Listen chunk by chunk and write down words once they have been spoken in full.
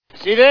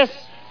See this?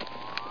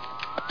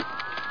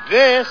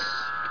 This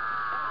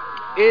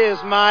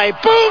is my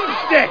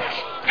boomstick!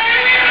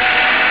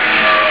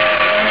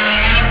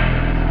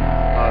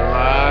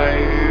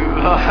 Alive!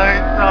 It's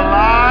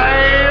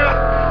alive!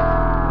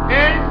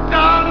 It's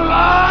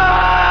alive!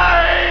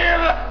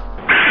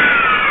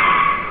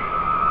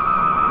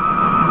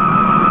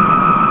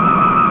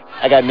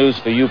 I got news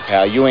for you,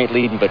 pal. You ain't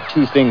leading but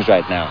two things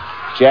right now.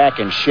 Jack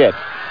and shit.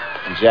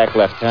 And Jack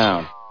left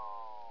town.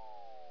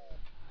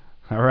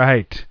 All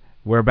right.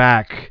 We're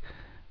back.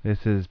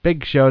 This is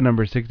Big Show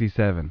number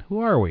 67.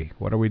 Who are we?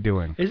 What are we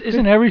doing?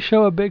 Isn't every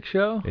show a big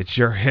show? It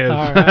sure is.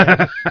 All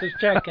right. Just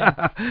checking.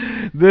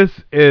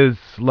 This is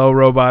Slow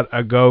Robot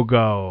A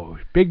Go-Go.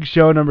 Big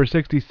Show number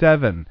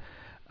 67.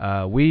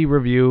 We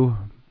review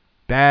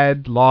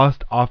bad,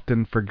 lost,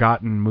 often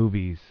forgotten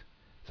movies.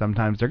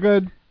 Sometimes they're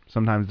good.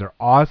 Sometimes they're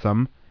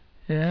awesome.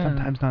 Yeah.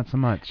 Sometimes not so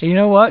much. You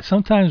know what?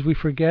 Sometimes we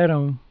forget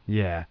them.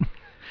 Yeah.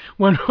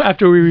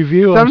 After we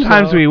review them.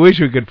 Sometimes we wish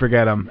we could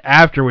forget them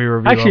after we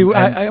review them.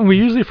 Actually, we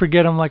usually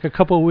forget them like a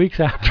couple of weeks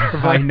after.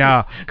 I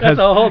know. That's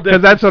a whole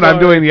different that's when story.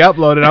 I'm doing the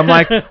upload, and I'm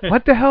like,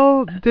 what the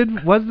hell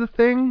was the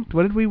thing?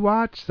 What did we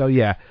watch? So,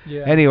 yeah.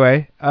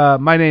 Anyway,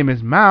 my name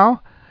is Mao.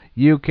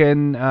 You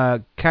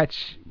can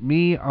catch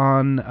me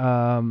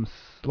on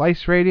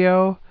Slice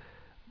Radio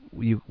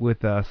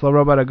with Slow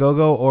Robot A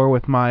Go-Go, or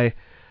with my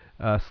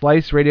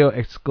Slice Radio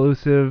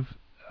exclusive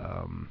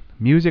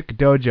Music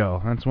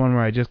Dojo. That's one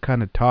where I just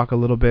kind of talk a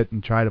little bit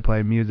and try to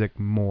play music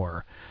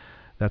more.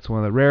 That's one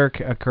of the rare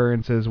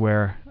occurrences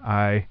where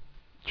I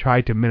try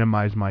to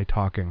minimize my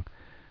talking.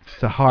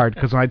 It's hard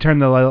because when I turn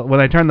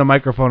the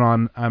microphone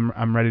on,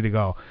 I'm ready to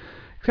go.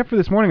 Except for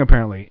this morning,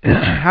 apparently.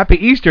 Happy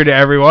Easter to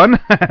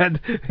everyone!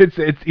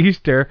 It's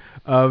Easter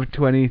of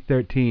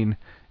 2013,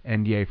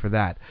 and yay for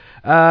that.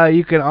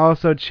 You can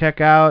also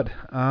check out.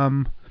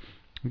 I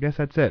guess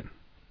that's it.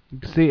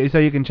 So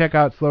you can check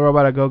out Slow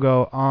Robot A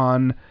Go-Go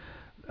on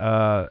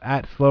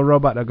at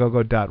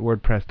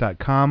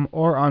slowrobotagogo.wordpress.com,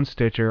 or on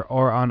Stitcher,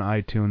 or on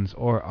iTunes,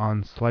 or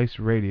on Slice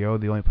Radio,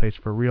 the only place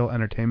for real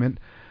entertainment.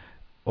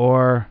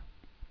 Or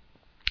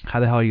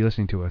how the hell are you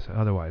listening to us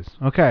otherwise?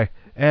 Okay,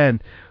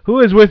 and who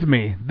is with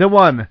me? The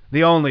one,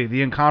 the only,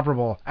 the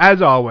incomparable,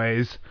 as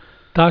always,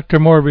 Dr.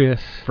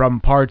 Morbius. From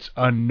Parts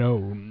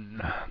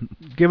Unknown.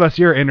 Give us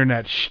your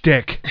internet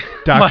shtick,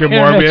 Dr.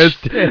 Morbius.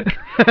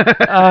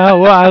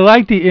 Well, I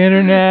like the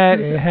internet.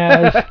 It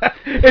has...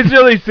 It's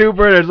really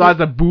super. There's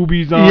lots of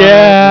boobies on it.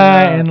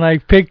 Yeah, and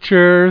like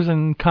pictures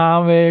and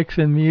comics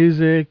and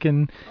music,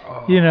 and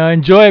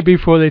enjoy it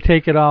before they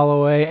take it all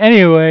away.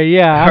 Anyway,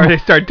 yeah. Or they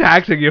start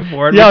taxing you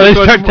for it. Yeah, they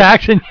start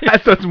taxing you.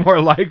 That's what's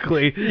more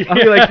likely. I'll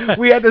be like,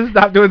 we had to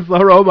stop doing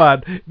Slow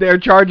Robot. They're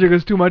charging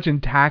us too much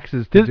in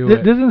taxes to do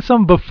it. Doesn't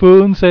some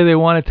buffoon say they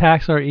want to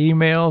tax our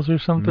emails or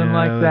something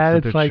like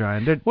that? It's like,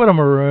 what a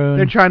maroon.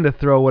 They're trying to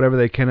throw whatever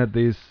they can at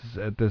this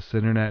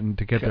internet and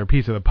to get their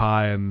piece of the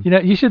pie. And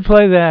you should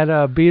play that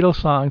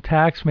Beatles song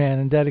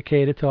Taxman and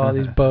dedicate it to all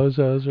these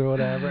bozos or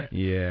whatever.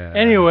 Yeah.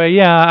 Anyway,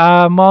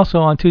 I'm also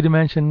on Two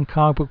Dimension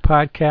Comic Book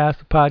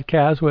Podcast, a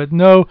podcast with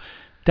no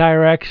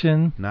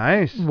direction.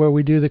 Nice. Where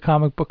we do the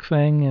comic book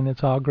thing, and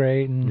it's all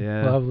great and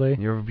lovely.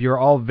 You're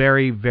all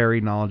very,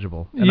 very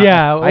knowledgeable. And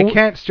yeah. I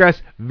can't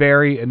stress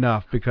very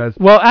enough because...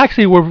 Well,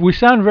 actually, we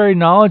sound very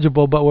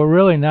knowledgeable, but we're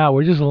really not.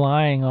 We're just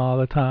lying all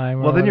the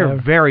time. Well, then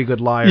you're very good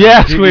liars.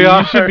 Yes, we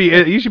are.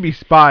 You should be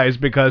spies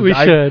because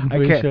I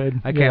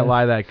can't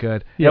lie that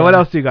good. Yeah. What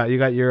else do you got? You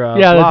got your blog.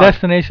 The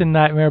Destination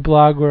Nightmare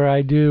blog, where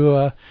I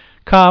do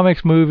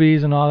comics,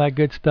 movies, and all that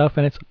good stuff,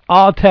 and it's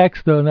all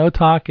text though, no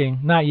talking,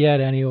 not yet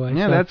anyway.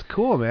 Yeah, so that's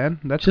cool, man.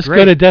 That's just great.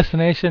 go to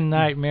Destination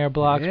Nightmare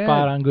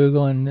blogspot on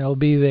Google, and it'll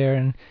be there.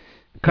 And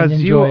because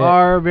you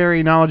are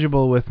very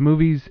knowledgeable with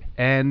movies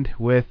and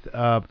with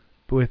those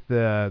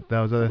other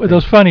things.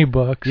 Those funny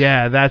books.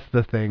 Yeah, that's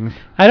the things.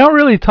 I don't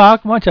really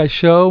talk much. I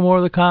show more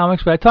of the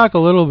comics, but I talk a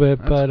little bit.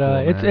 That's but cool,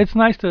 it's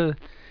nice to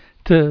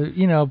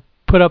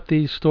put up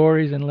these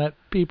stories and let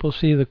people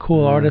see the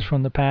cool artists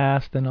from the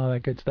past and all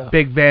that good stuff.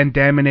 Big Van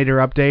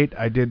Daminator update.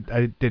 I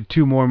did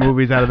 2 more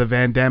movies out of the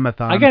Van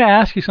Damme-a-thon. I got to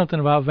ask you something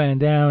about Van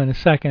Damme in a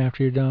second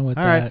after you're done with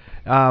that.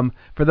 All right.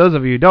 For those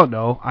of you who don't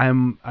know,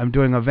 I'm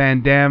doing a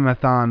Van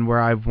Damme-a-thon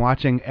where I'm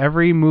watching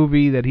every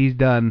movie that he's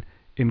done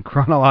in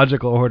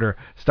chronological order,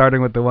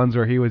 starting with the ones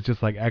where he was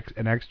just like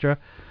an extra.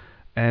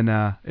 And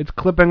it's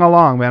clipping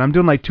along, man. I'm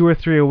doing like 2 or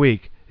 3 a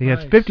week. He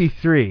has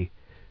 53.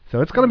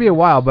 So it's going to be a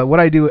while, but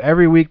what I do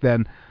every week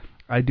then,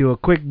 I do a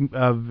quick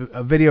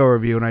a video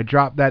review, and I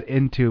drop that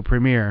into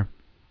Premiere.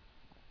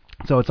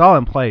 So it's all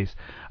in place.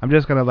 I'm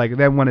just going to,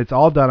 then when it's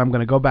all done, I'm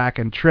going to go back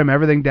and trim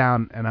everything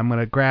down, and I'm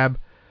going to grab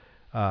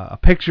a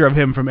picture of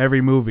him from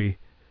every movie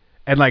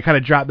and, kind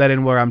of drop that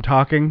in where I'm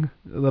talking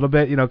a little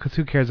bit, because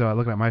who cares about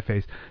looking at my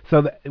face.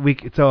 So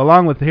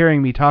along with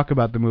hearing me talk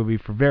about the movie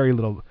for very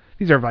little,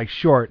 these are,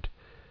 short.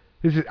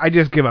 I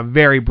just give a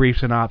very brief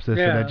synopsis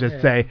and I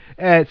just say,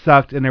 it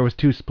sucked and there was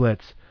 2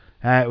 splits.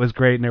 It was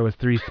great and there was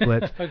 3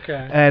 splits.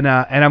 Okay. And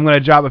I'm going to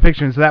drop a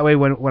picture, and so that way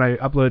when I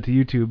upload it to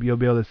YouTube, you'll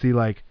be able to see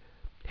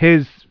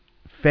his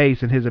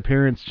face and his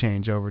appearance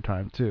change over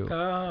time too.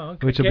 Oh,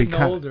 okay. Which will Getting be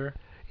older.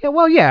 Yeah,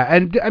 well, yeah,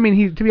 and I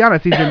mean, to be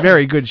honest, he's in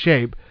very good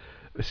shape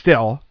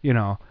still,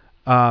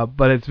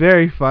 but it's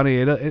very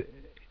funny.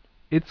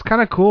 It's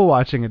kind of cool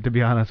watching it, to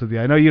be honest with you.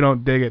 I know you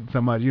don't dig it so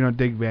much. You don't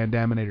dig Van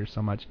Daminator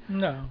so much.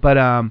 No. But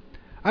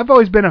I've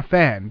always been a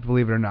fan,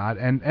 believe it or not,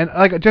 and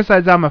like just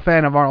as I'm a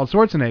fan of Arnold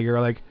Schwarzenegger,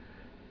 like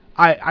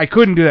I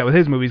couldn't do that with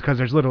his movies because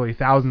there's literally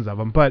thousands of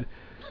them. But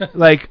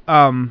like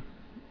I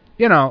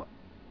kind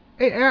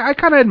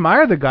of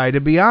admire the guy, to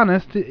be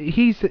honest.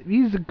 He's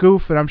a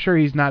goof, and I'm sure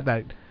he's not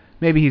that.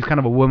 Maybe he's kind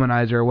of a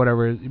womanizer or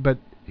whatever, but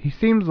he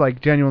seems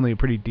like genuinely a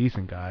pretty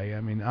decent guy. I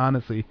mean,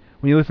 honestly,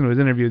 when you listen to his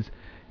interviews,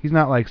 he's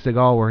not like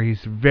Seagal where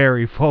he's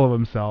very full of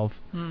himself.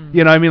 You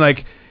know what I mean?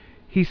 Like,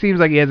 he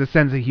seems like he has a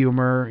sense of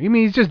humor. I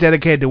mean, he's just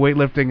dedicated to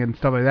weightlifting and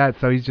stuff like that,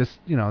 so he's just,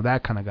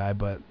 that kind of guy,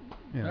 but,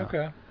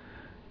 Okay.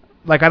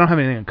 Like, I don't have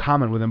anything in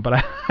common with him,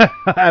 but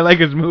I like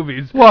his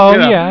movies.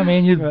 Well, yeah, I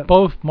mean, you're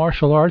both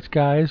martial arts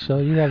guys, so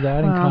you have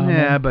that in common.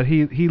 Yeah, but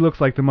he looks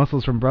like the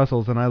muscles from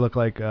Brussels, and I look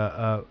like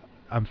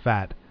I'm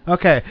fat.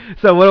 Okay,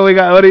 so what do we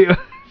got?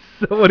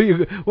 What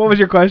was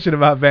your question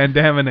about Van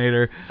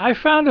Daminator? I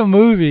found a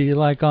movie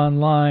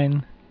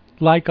online,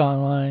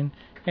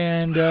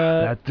 and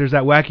there's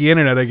that wacky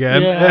internet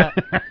again. Yeah,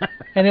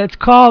 and it's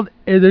called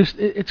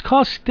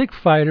Stick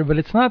Fighter, but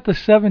it's not the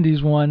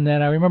 '70s one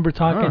that I remember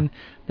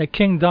that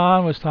King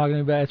Don was talking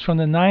about. It's from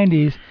the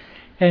 '90s,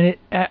 and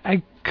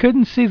I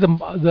couldn't see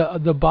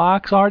the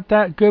box art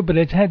that good, but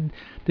it had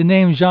the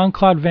name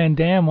Jean-Claude Van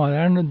Damme on it.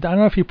 I don't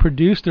know if he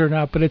produced it or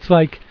not, but it's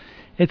like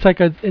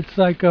a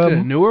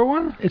newer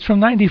one. It's from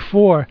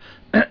 '94.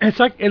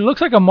 It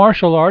looks like a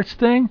martial arts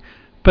thing,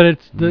 but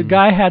the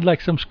guy had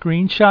like some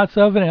screenshots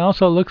of it, and it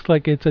also looks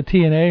like it's a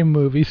TNA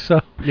movie,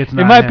 so it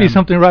might be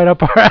something right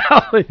up our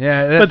alley.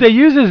 Yeah, but they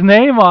use his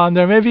name on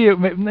there. Maybe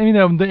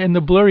in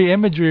the blurry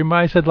imagery, it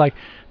might have said like,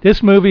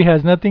 this movie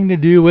has nothing to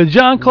do with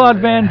Jean-Claude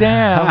Van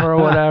Damme or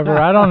whatever.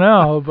 I don't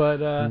know,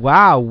 but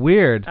wow,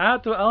 weird.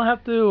 I'll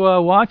have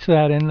to watch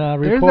that and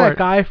report. There's that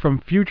guy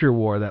from Future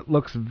War that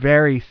looks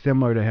very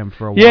similar to him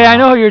for a while. Yeah, I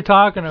know who you're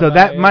talking about. So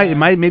that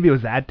maybe it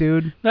was that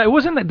dude. No, it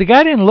wasn't. The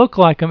guy didn't look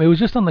like him. It was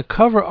just on the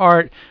cover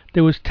art.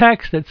 There was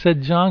text that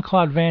said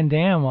Jean-Claude Van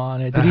Damme on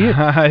it. Did he?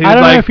 I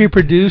don't know if he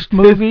produced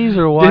movies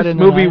or what. This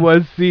movie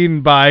was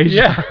seen by.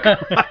 Yeah.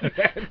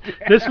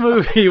 This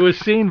movie was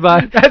seen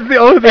by. That's the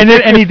only thing.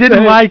 And he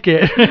didn't like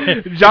it.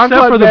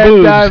 Jean-Claude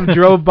Van Damme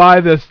drove by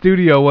the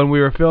studio when we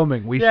were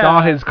filming. We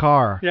saw his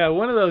car. Yeah,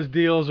 one of those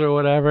deals or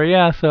whatever.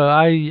 Yeah, so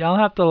I'll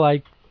have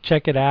to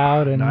check it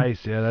out. And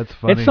nice, yeah, that's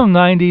funny. It's some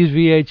 '90s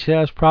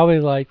VHS, probably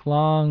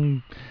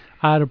long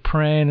out of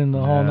print and the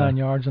whole 9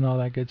 yards and all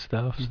that good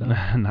stuff. So.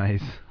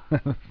 Nice.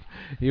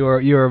 You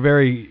are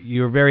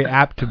very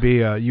apt to be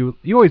you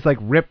always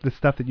rip the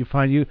stuff that you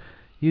find.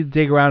 You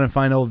dig around and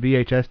find old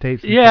VHS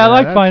tapes. Yeah, I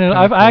like finding them.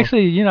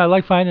 I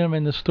like finding them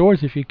in the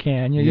stores if you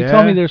can. You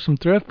told me there's some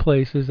thrift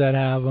places that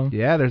have them.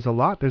 Yeah, there's a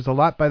lot. There's a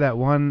lot by that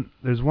one.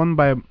 There's one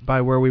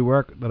by where we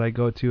work that I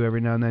go to every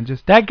now and then.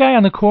 Just that guy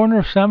on the corner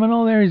of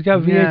Seminole there. He's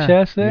got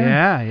VHS there.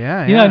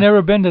 Yeah. I've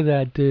never been to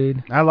that,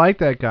 dude. I like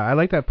that guy. I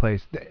like that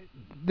place.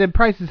 The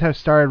prices have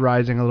started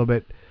rising a little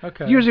bit.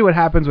 Okay. Usually what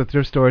happens with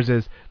thrift stores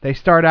is they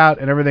start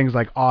out and everything's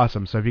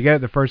awesome. So if you get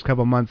it the first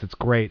couple months, it's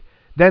great.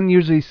 Then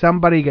usually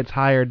somebody gets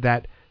hired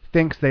that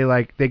thinks they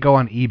go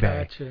on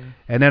eBay. Gotcha.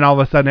 And then all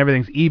of a sudden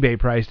everything's eBay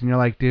priced and you're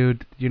like,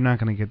 dude, you're not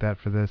going to get that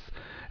for this.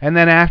 And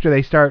then after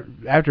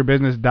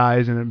business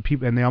dies and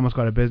they almost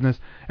go out of business,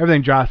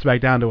 everything drops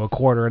back down to a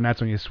quarter, and that's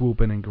when you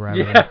swoop in and grab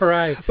it. Yeah,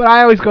 right. But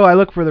I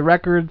look for the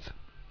records.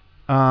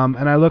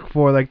 And I look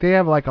for they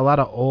have a lot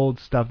of old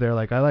stuff there.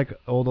 I like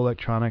old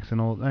electronics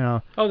and old,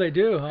 Oh, they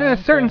do. Huh? Yeah,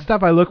 certain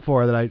stuff I look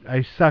for that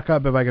I suck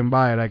up. If I can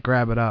buy it, I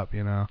grab it up.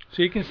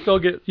 So you can still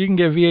get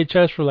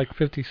VHS for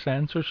 50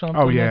 cents or something.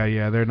 Oh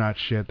yeah, they're not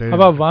shit. How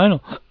about vinyl?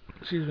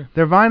 Excuse me.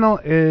 Their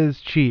vinyl is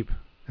cheap.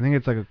 I think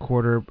it's a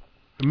quarter.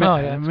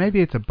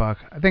 Maybe it's $1.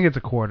 I think it's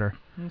a quarter.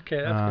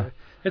 Okay, that's good.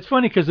 It's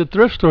funny because the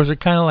thrift stores are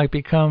kind of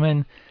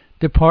becoming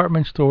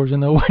department stores,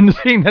 and the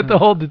seeing that the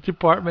whole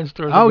department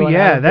stores. Oh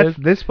yeah, that's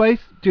this place,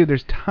 dude.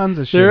 There's tons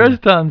of shit. There is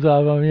tons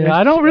of them. Yeah,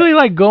 I don't really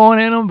like going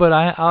in them, but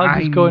I'll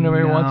just go in them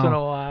every once in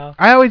a while.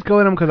 I always go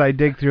in them because I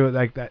dig through it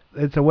like that.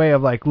 It's a way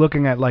of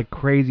looking at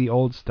crazy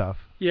old stuff.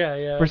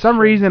 Yeah. For some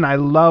reason, I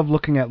love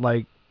looking at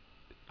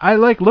I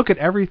look at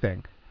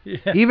everything. Yeah.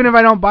 Even if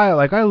I don't buy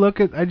it,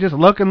 I just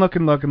look and look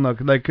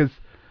because.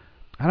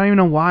 I don't even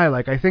know why.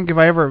 I think if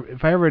I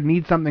ever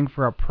need something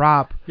for a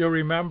prop, you'll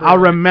remember. I'll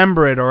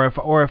remember it, or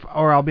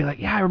I'll be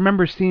I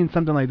remember seeing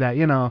something like that.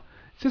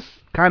 It's just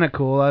kind of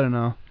cool. I don't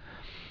know.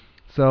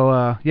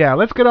 So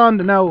let's get on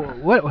to know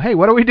what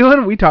are we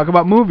doing? We talk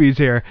about movies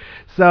here.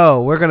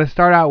 So we're gonna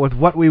start out with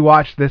what we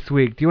watched this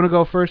week. Do you want to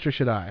go first or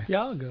should I?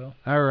 Yeah, I'll go.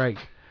 All right.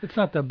 It's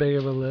not that big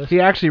of a list. He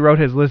actually wrote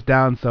his list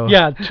down, so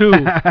yeah, 2.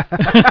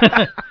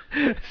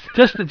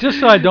 just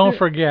so I don't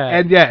forget.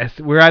 And yes,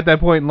 we're at that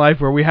point in life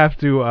where we have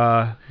to,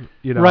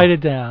 write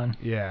it down.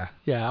 Yeah.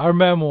 Yeah, our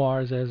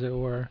memoirs, as it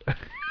were.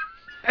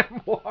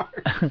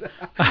 Memoirs.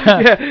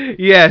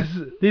 Yes.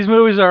 These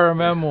movies are our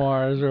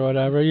memoirs or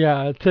whatever.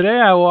 Yeah. Today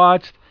I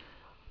watched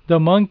the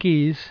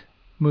Monkees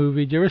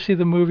movie. Did you ever see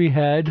the movie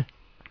Head?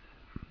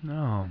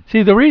 No.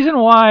 See, the reason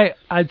why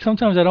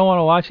sometimes I don't want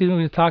to watch these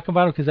movies and talk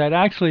about them because I'd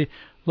actually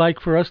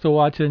like for us to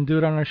watch it and do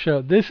it on our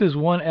show. This is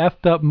one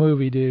effed up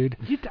movie, dude.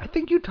 I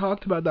think you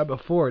talked about that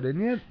before,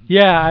 didn't you?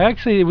 Yeah,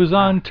 it was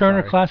on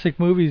Turner Classic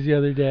Movies the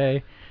other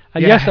day.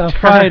 Yes, on Turner,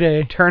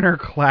 Friday. Turner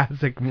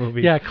Classic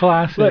Movie. Yeah,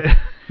 classic.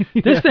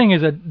 This thing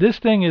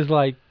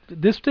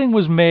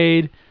was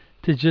made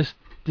to just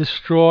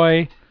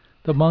destroy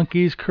the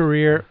Monkees'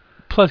 career,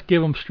 plus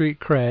give them street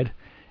cred.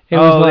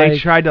 They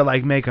tried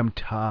to make them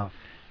tough.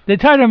 They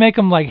tried to make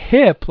them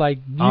hip, kind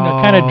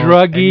of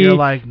druggy. And you're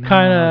like, no,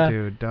 kind of.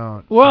 Dude,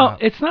 don't. Well,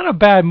 stop. It's not a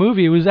bad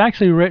movie. It was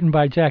actually written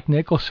by Jack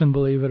Nicholson,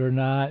 believe it or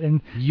not.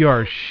 And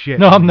you're shit.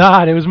 No, I'm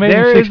not. It was made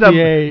in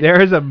 '68. There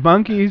is a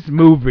Monkees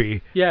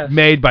movie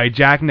made by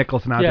Jack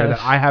Nicholson out there that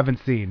I haven't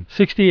seen.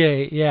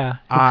 '68, yeah.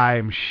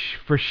 I'm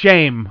for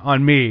shame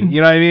on me. You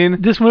know what I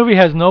mean? This movie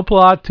has no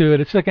plot to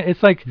it.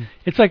 It's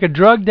like a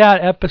drugged out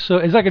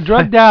episode. It's like a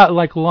drugged out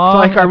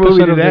long it's like our episode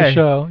movie today. Of the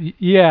show.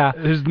 Yeah.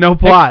 There's no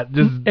plot.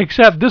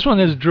 Except this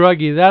one is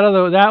druggy.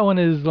 That one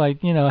is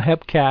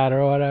Hep Cat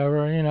or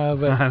whatever,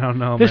 but I don't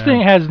know. This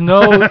thing has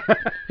no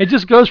it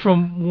just goes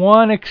from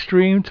one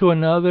extreme to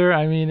another.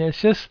 I mean, it's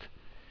just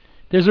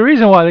there's a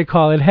reason why they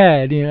call it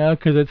Head,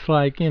 because it's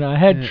like, a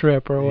head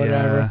trip or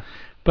whatever. Yeah.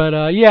 But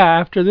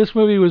after this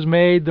movie was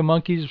made, the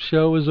Monkees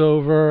show was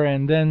over,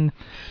 and then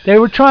they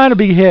were trying to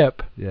be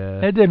hip. Yeah.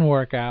 It didn't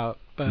work out,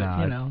 but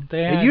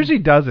it usually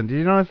doesn't. Did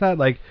you notice that?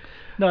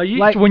 No,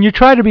 when you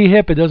try to be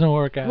hip, it doesn't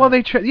work out. Well,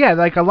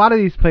 a lot of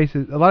these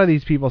places, a lot of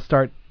these people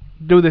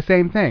do the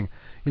same thing.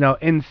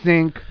 In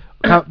sync.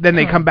 Then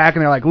they come back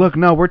and they're like, look,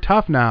 no, we're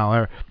tough now.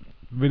 Or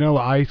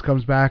Vanilla Ice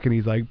comes back and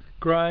he's like,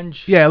 grunge.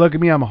 Yeah, look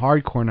at me, I'm a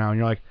hardcore now. And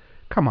you're like,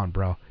 come on,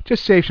 bro,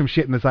 just shave some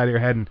shit in the side of your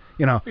head and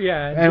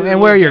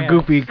and wear your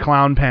goofy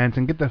clown pants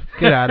and get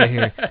out of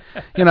here.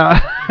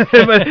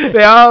 But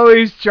they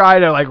always try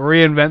to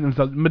reinvent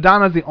themselves.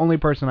 Madonna's the only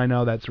person I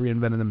know that's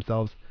reinvented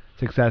themselves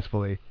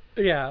successfully.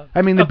 Yeah.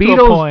 I mean, the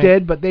Beatles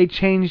did, but they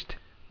changed.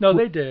 No,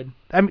 they did.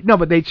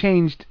 But they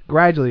changed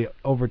gradually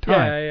over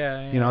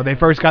time. Yeah. They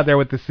first got there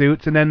with the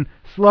suits, and then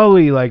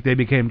slowly, they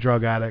became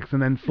drug addicts,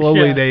 and then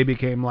slowly they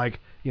became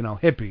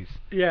hippies.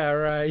 Yeah,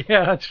 right.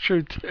 Yeah, that's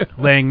true too.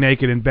 Laying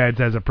naked in beds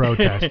as a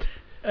protest.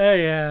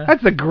 Yeah.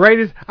 That's the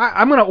greatest.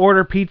 I'm gonna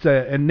order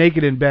pizza and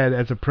naked in bed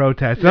as a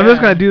protest. And I'm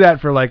just gonna do that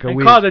for a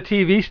week. Call the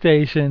TV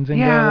stations and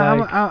go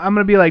I'm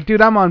gonna be like,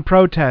 dude, I'm on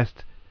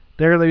protest.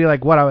 They're gonna be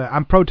like, what?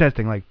 I'm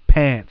protesting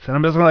pants, and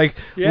I'm just gonna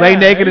lay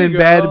naked in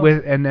bed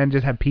and then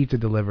just have pizza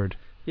delivered.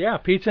 Yeah,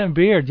 pizza and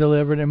beer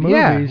delivered in movies.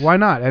 Yeah, why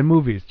not? And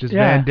movies, just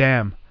Van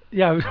Damme.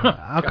 Yeah,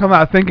 I'll come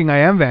out thinking I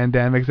am Van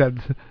Damme, except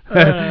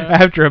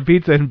after a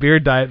pizza and beer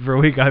diet for a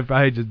week, I'd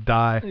probably just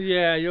die.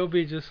 Yeah, you'll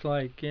be just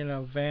like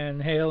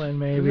Van Halen,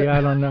 maybe.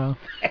 I don't know.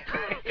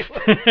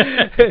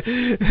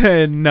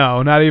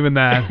 No, not even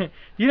that.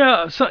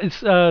 So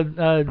it's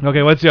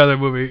okay. What's the other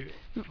movie?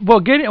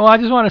 Well, I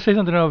just want to say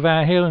something about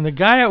Van Halen. The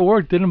guy at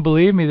work didn't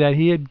believe me that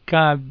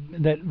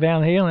that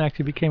Van Halen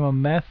actually became a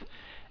meth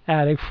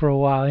addict for a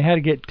while. He had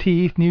to get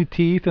new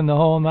teeth, and the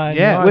whole nine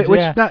yards.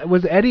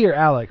 Was Eddie or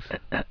Alex?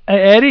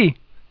 Eddie,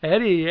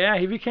 yeah,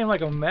 he became like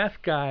a meth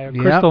guy, a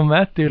crystal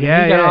meth dude.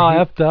 Yeah, and he got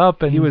all effed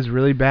up, and he was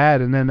really bad.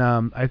 And then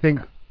I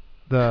think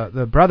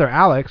the brother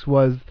Alex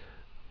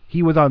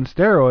he was on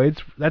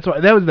steroids. That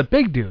was the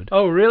big dude.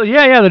 Oh, really?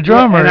 Yeah, the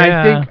drummer.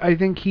 And I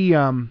think he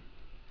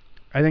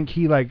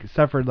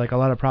suffered a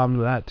lot of problems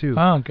with that too.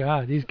 Oh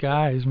God, these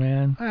guys,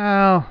 man.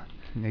 Well,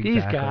 exactly.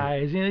 These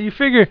guys, you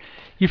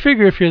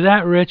figure if you're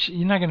that rich,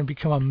 you're not going to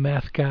become a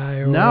meth guy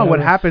or whatever. What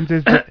happens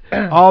is that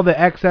all the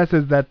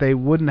excesses that they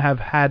wouldn't have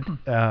had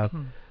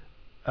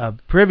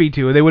privy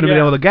to, they wouldn't have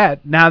been able to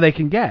get. Now they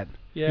can get.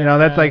 Yeah,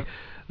 that's like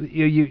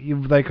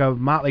you like a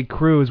Motley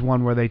Crue is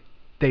one where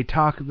they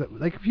talk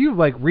if you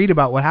read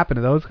about what happened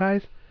to those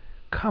guys.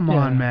 Come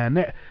on, man,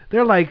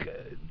 they're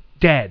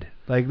dead.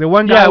 The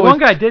one guy. One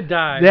guy did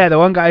die. Yeah, the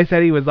one guy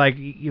said he was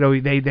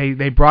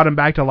they brought him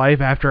back to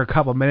life after a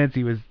couple minutes.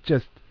 He was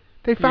just.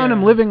 They found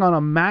him living on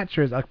a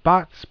mattress, a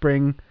box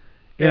spring,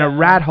 in a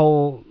rat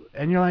hole,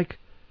 and you're like,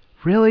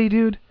 really,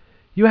 dude?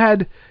 You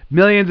had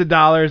millions of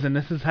dollars, and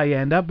this is how you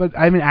end up. But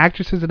I mean,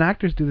 actresses and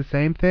actors do the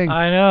same thing.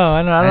 I know.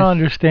 I don't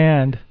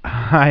understand.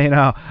 I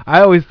know. I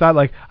always thought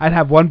I'd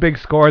have one big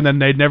score, and then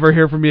they'd never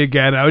hear from me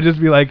again. I would just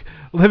be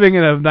living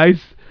in a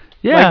nice,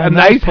 a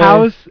nice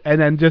house,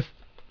 and then just.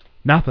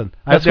 Nothing.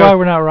 That's why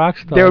we're not rock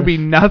stars. There would be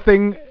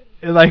nothing,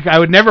 I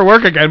would never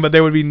work again, but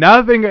there would be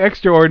nothing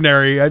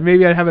extraordinary.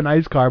 Maybe I'd have a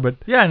nice car, but...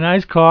 Yeah, a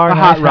nice car, a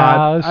nice hot rod.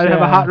 House, I'd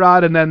have a hot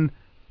rod, and then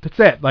that's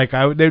it.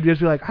 They'd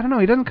just be like, I don't know,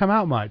 he doesn't come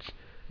out much.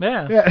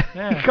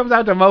 Yeah. He comes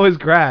out to mow his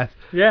grass.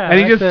 Yeah. And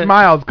he just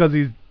smiles because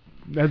he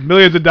has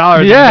millions of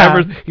dollars.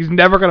 Yeah. He's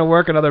never going to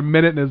work another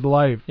minute in his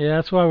life. Yeah,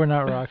 that's why we're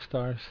not rock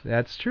stars.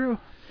 That's true.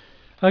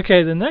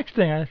 Okay, the next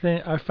thing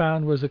I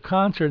found was a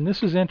concert, and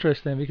this was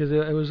interesting because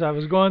I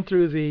was going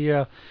through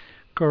the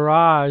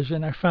garage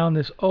and I found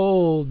this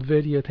old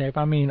videotape.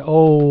 I mean,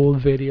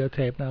 old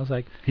videotape. And I was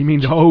like, he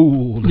means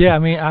old. Yeah,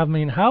 I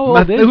mean, how old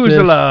is this?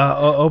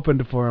 Methuselah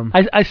opened for him.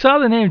 I saw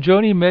the name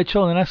Joni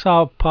Mitchell, and then I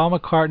saw Paul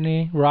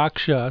McCartney rock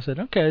show. I said,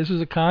 okay, this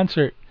is a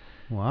concert.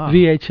 Wow.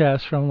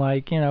 VHS from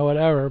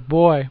whatever.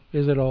 Boy,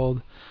 is it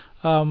old.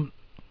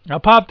 I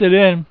popped it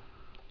in.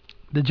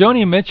 The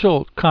Joni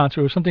Mitchell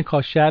concert was something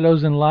called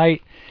Shadows and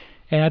Light.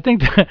 And I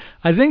think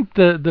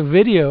the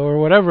video or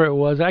whatever it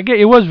was,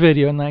 it was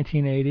video in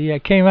 1980.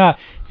 It came out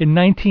in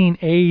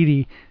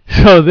 1980.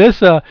 So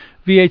this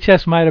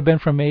VHS might have been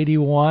from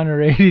 81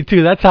 or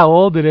 82. That's how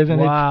old it is,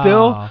 and it's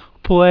still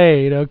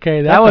played.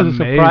 Okay, that was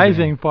amazing. A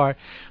surprising part.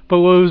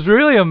 But what was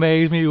really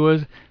amazed me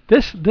was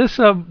this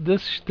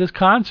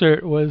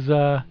concert was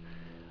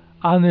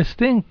on this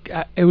thing.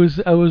 It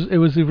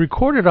was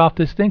recorded off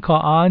this thing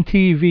called On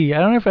TV.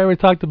 I don't know if I ever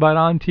talked about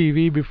On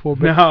TV before,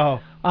 but no.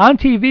 On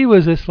TV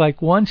was this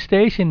one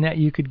station that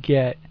you could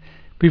get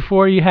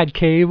before you had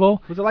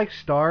cable. Was it like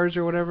Stars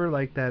or whatever,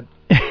 like that?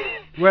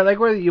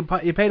 where you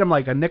paid them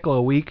like a nickel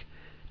a week,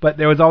 but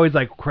there was always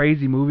like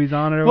crazy movies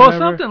on it or whatever?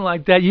 Well, something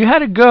like that. You had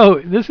to go.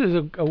 This is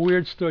a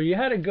weird story. You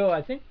had to go,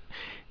 I think,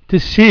 to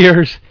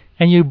Sears,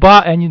 and you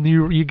got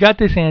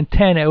this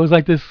antenna. It was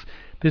like this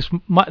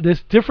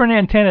different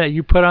antenna that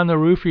you put on the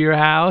roof of your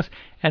house,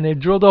 and they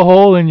drilled a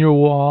hole in your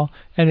wall,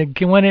 and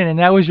it went in, and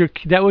that was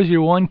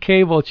your one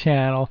cable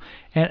channel,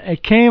 and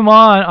it came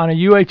on a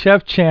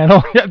UHF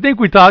channel. I think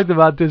we talked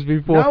about this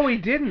before. No, we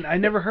didn't. I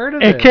never heard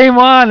of it. It came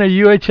on a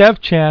UHF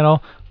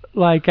channel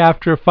like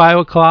after 5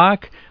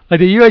 o'clock.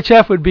 Like the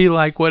UHF would be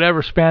like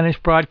whatever, Spanish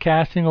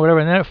broadcasting or whatever,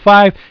 and then at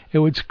 5 it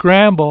would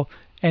scramble,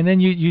 and then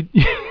you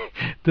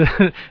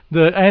the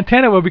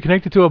antenna would be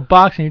connected to a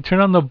box, and you turn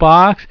on the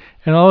box,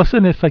 and all of a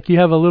sudden it's like you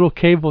have a little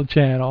cable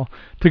channel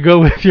to go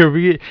with your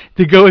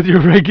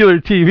regular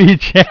TV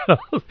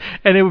channels,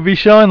 and it would be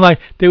showing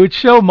they would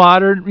show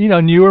modern,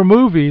 newer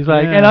movies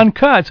and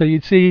uncut, so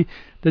you'd see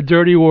the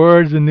dirty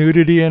words, the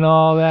nudity, and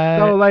all that.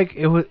 So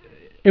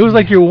it was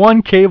like your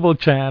one cable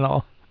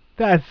channel.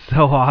 That's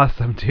so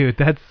awesome, dude.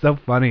 That's so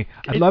funny.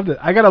 I loved it.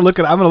 I'm gonna look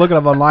it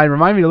up online.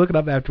 Remind me to look it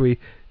up after we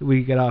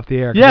get off the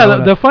air.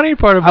 Yeah, the funny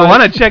part about I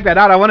want to check that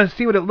out. I want to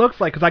see what it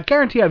looks like, because I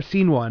guarantee I've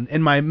seen one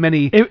in my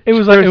many. It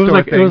was like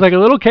a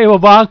little cable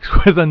box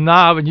with a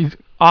knob, and you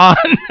on.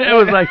 It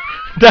was like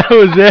that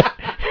was it.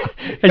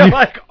 And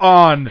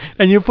on.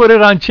 And you put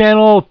it on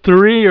channel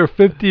 3 or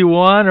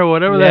 51 or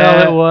whatever the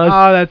hell it was.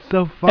 Oh, that's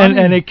so funny.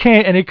 And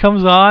it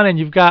comes on, and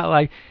you've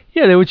got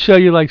they would show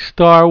you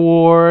Star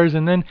Wars,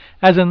 and then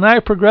as the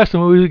night progressed, the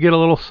movies would get a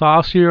little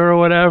saucier or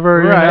whatever.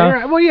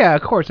 Right. Well, yeah,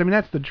 of course. I mean,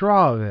 that's the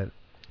draw of it.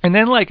 And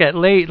then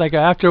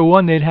after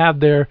 1, they'd have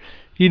their,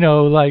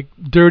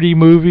 dirty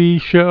movie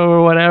show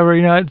or whatever.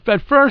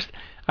 At first,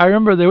 I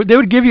remember they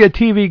would give you a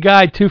TV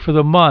guide too for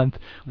the month,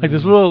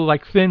 this little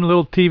thin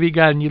little TV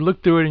guide, and you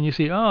look through it and you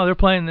see, oh, they're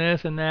playing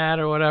this and that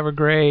or whatever,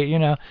 great,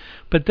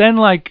 But then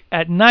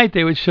at night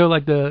they would show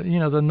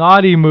the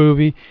naughty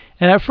movie,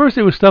 and at first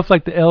it was stuff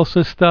like the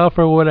Elsa stuff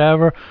or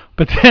whatever,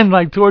 but then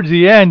towards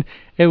the end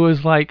it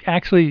was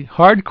actually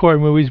hardcore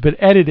movies but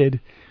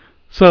edited.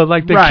 So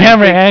the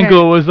camera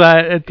angle was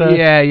at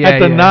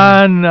the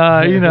non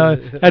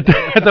at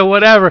the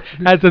whatever,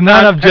 at the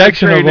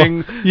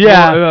non-objectionable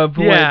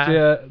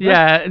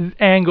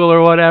angle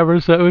or whatever.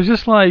 So it was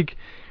just I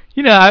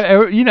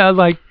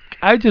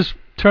just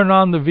turn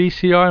on the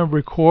VCR and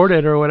record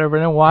it or whatever,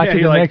 and then watch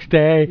it the next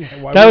day.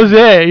 That was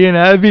it.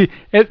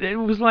 It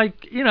was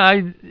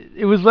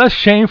it was less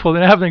shameful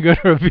than having to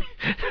go to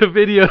a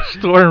video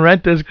store and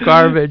rent this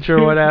garbage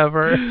or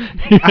whatever.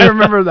 I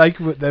remember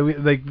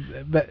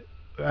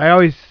I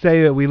always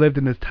say that we lived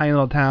in this tiny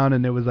little town,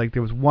 and there was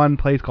one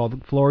place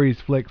called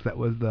Florey's Flicks that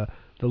was the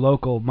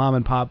local mom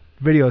and pop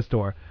video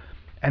store,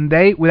 and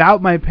they,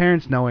 without my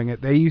parents knowing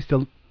it, they used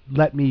to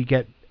let me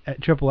get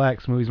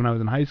XXX movies when I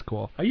was in high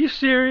school. Are you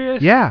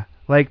serious? Yeah,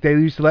 they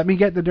used to let me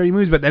get the dirty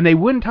movies, but then they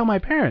wouldn't tell my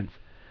parents.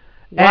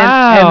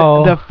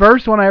 Wow. And the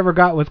first one I ever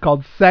got was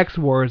called Sex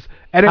Wars,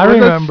 and I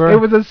remember. It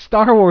was a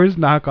Star Wars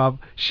knockoff.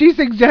 She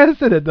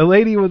suggested it. The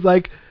lady was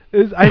like,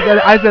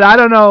 I said I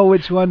don't know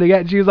which one to get.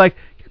 And she was like,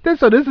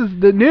 this is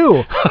the new.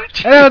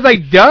 And I was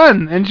like,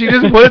 done. And she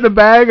just put it in the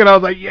bag, and I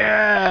was like,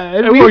 yeah.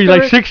 And were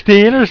you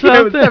 16 or something?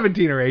 Yeah, it was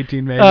 17 or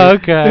 18 maybe. Oh,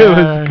 okay. It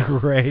was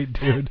great,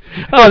 dude.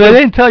 Oh, they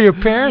didn't tell your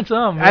parents?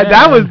 Oh, man. And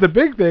that was the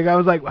big thing. I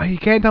was like, well, you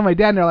can't tell my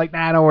dad. And they're like,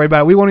 nah, don't worry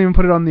about it. We won't even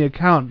put it on the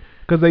account,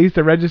 because they used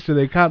to register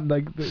the account.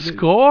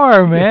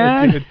 Score,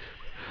 man. Yeah,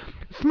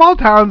 small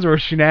towns were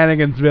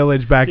shenanigans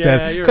village back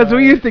then, because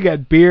we used to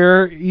get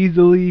beer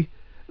easily.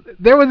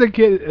 There was a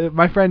kid,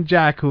 my friend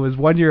Jack, who was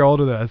 1 year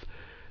older than us.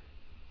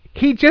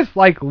 He just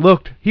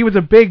looked. He was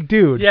a big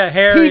dude. Yeah,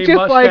 hairy. He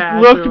just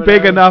looked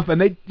big enough,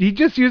 and he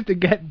just used to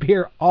get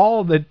beer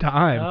all the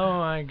time. Oh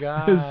my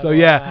god. So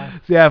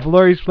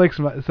Florey's Flicks.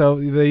 So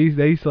they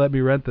used to let me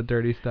rent the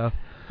dirty stuff.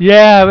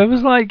 Yeah, it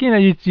was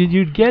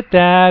you'd get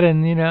that,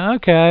 and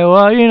okay,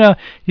 well,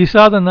 you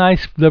saw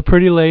the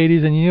pretty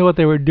ladies, and you knew what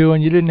they were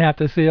doing. You didn't have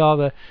to see all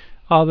the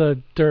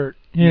dirt.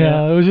 You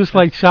know, it was just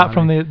like shot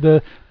from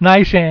the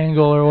nice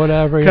angle or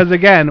whatever. Because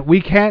again,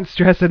 we can't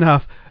stress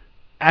enough.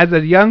 As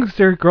a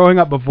youngster growing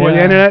up before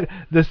the internet,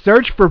 the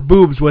search for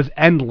boobs was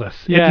endless.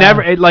 Yeah.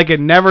 It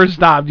never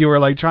stopped. You were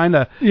like trying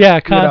to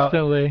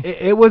constantly.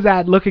 It was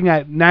looking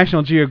at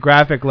National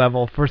Geographic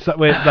level for some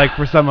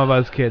of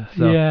us kids.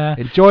 So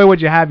enjoy what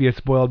you have, you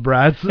spoiled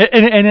brats. But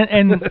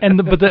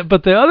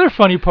the other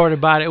funny part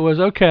about it was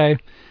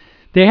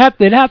they'd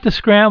have to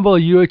scramble a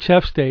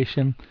UHF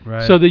station.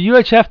 Right. So the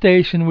UHF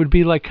station would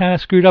be like kind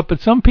of screwed up. But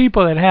some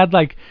people that had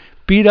like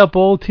beat up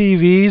old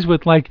TVs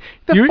with like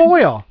the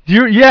foil.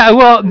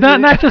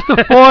 Not just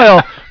the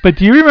foil, but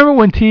do you remember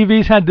when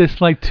TVs had this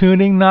like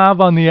tuning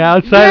knob on the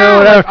outside or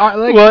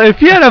whatever? Well,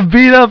 if you had a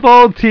beat up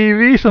old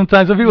TV,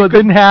 sometimes some people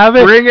didn't have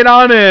it. Bring it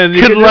on in.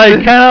 Could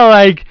like kind of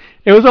like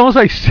it was almost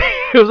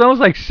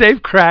like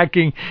safe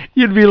cracking.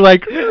 You'd be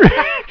like.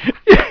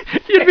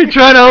 You'd be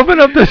trying to open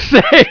up the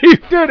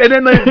safe, dude,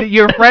 and then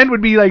your friend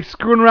would be like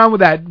screwing around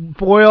with that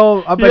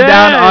foil up and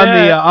down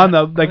on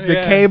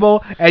the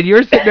cable, and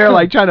you're sitting there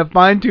like trying to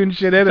fine tune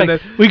shit in, and then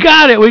we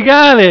got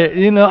it,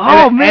 you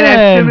know. Man!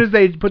 And as soon as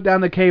they put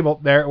down the cable,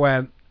 there it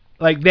went.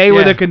 Like they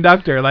were the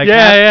conductor, like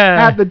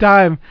half the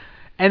time.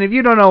 And if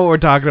you don't know what we're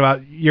talking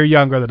about, you're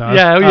younger than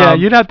us.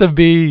 You'd have to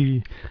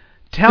be.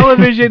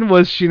 Television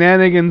was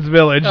Shenanigans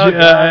Village.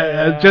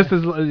 Just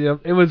as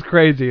it was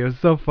crazy. It was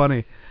so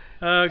funny.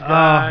 Oh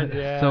God!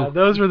 So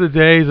those were the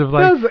days of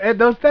like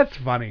those. That's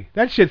funny.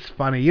 That shit's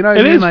funny. You know what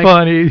I I mean? It is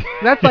funny.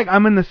 That's like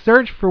I'm in the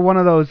search for one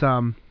of those.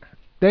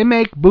 They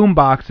make boom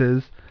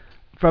boxes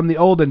from the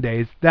olden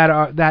days that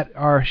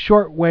are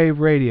shortwave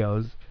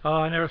radios. Oh,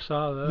 I never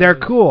saw those. They're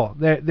cool.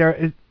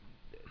 The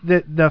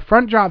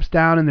front drops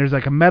down and there's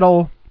like a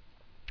metal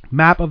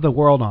map of the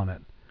world on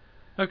it.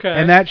 Okay.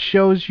 And that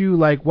shows you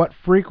like what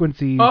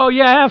frequencies. Oh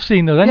yeah, I've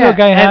seen those. I know a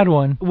guy had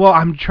one. Well,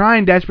 I'm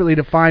trying desperately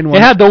to find one.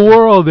 It had the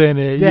world in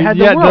it. It had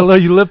the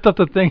world. You lift up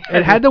the thing.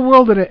 It had the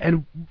world in it,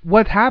 and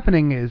what's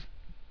happening is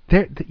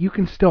you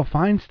can still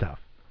find stuff.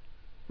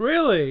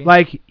 Really?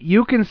 Like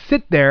you can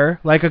sit there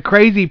like a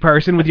crazy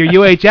person with your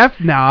UHF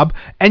knob,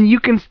 and you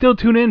can still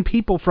tune in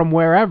people from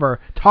wherever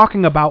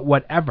talking about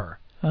whatever.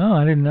 Oh,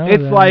 I didn't know.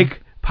 It's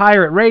like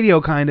pirate radio,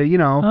 kind of, you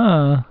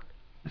know.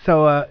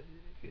 So,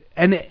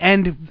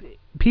 and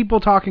people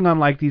talking on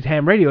like these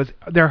ham radios,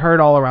 they're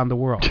heard all around the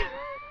world.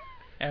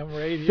 Ham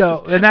radios.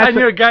 So, and that's I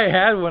knew a guy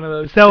had one of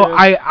those. So too.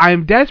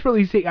 I'm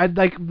desperately seeing.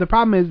 The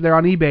problem is they're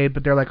on eBay,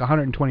 but they're like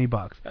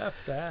 $120. That's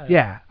bad.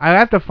 Yeah, I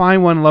have to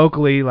find one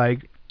locally,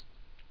 like,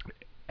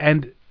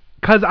 and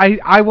because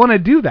I want to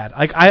do that.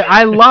 Like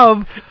I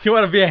love. You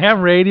want to be a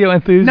ham radio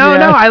enthusiast? No,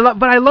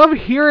 I love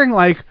hearing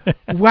like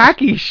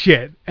wacky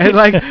shit. And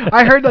like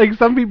I heard like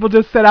some people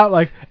just set out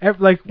like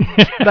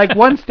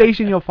one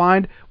station you'll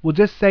find will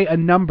just say a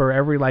number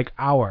every like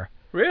hour.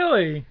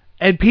 Really?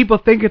 And people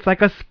think it's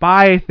like a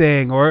spy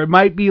thing, or it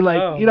might be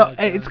like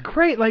it's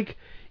great. Like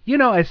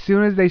as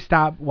soon as they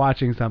stop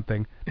watching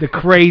something, the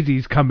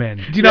crazies come in.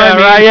 Do you know what I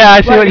mean? Right, yeah,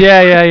 I see.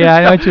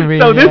 I know what you mean.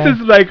 So this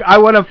is like I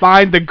want to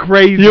find the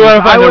crazies. You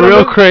want to find the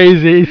real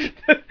crazies.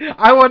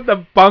 I want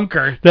the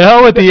bunker. The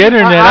hell with the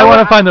internet. I want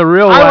to find the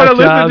real. I want to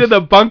listen to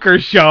the bunker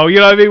show. You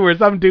know what I mean? Where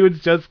some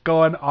dude's just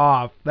going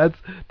off.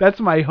 That's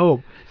my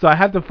hope. So I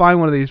have to find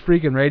one of these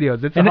freaking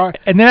radios. It's hard.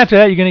 And then after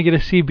that, you're gonna get a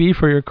CB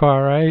for your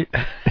car, right?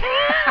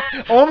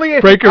 Only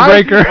if breaker.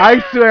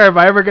 I swear, if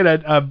I ever get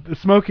a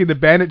Smokey the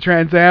Bandit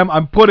Trans Am,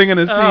 I'm putting in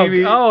a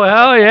CB. Oh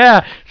hell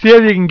yeah! See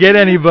if you can get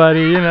anybody.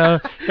 You know,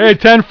 hey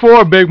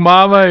 10-4, Big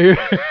Mama.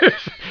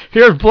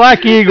 Here's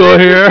Black Eagle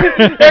here.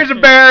 There's a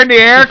bear in the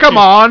air. Come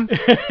on.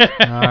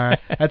 All right.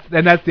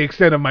 That's the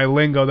extent of my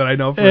lingo that I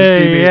know for a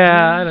CB.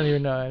 Yeah, I don't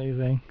even know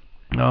anything.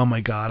 Oh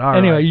my God! All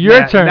anyway, right.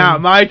 Your turn. Now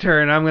my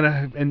turn.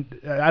 And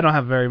I don't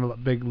have a very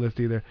big list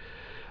either.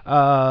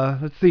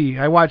 Let's see.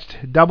 I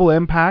watched Double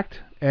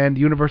Impact and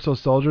Universal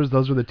Soldiers.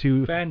 Those were the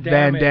two. Van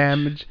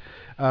Damme.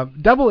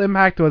 Double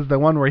Impact was the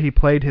one where he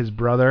played his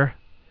brother,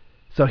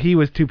 so he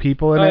was two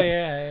people in it.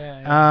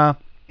 Yeah.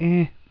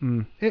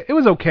 It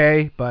was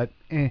okay, but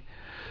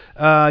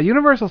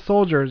Universal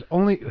Soldiers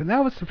I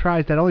was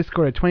surprised that only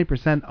scored a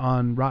 20%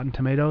 on Rotten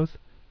Tomatoes.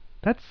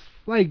 That's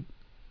like.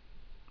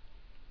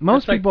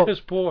 Most people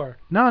piss poor.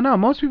 No,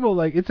 most people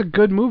like it's a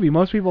good movie.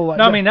 Most people like.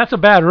 No, I mean that's a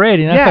bad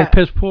rating. That's like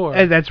piss poor.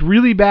 And that's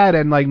really bad,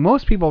 and like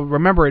most people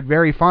remember it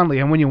very fondly.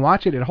 And when you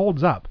watch it, it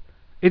holds up.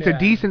 It's a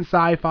decent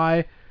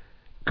sci-fi,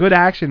 good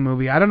action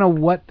movie. I don't know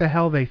what the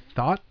hell they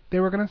thought they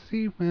were gonna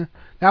see.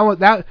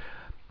 That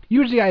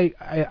usually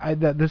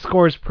the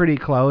score is pretty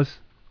close,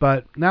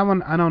 but that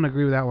one I don't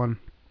agree with that one.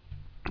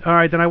 All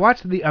right, then I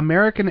watched The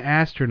American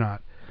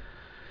Astronaut.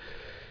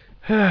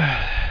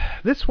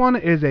 This one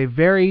is a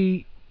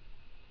very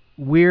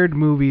weird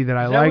movie that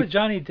I like. Is that with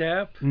Johnny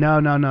Depp?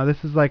 No.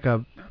 This is like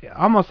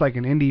almost like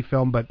an indie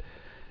film, but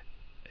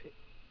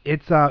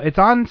it's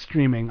on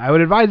streaming. I would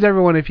advise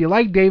everyone, if you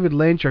like David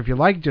Lynch or if you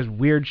like just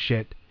weird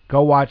shit,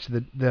 go watch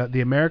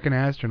the American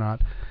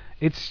Astronaut.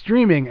 It's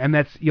streaming, and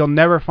you'll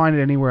never find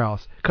it anywhere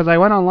else. Because I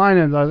went online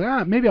and I was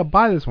like, maybe I'll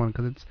buy this one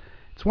because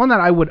it's one that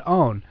I would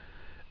own.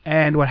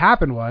 And what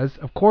happened was,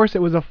 of course,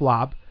 it was a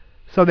flop.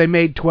 So they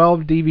made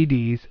 12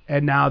 DVDs,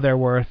 and now they're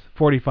worth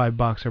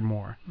 $45 or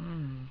more.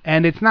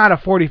 And it's not a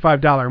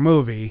 $45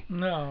 movie.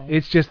 No.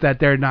 It's just that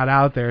they're not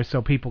out there,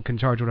 so people can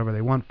charge whatever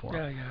they want for.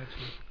 Yeah, I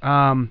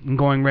got you. And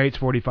going rate's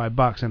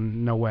 $45,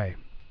 and no way.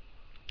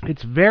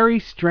 It's very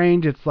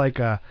strange. It's like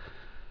I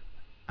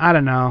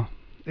don't know.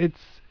 It's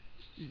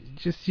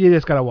just, you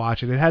just gotta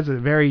watch it. It has a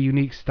very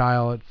unique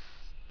style.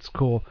 It's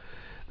cool.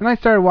 Then I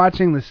started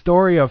watching The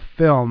Story of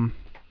Film.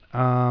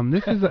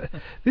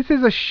 This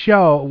is a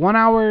show, 1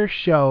 hour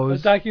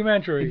shows.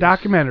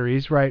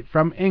 Documentaries, right,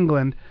 from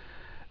England.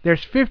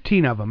 There's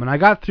 15 of them, and I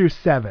got through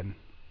 7.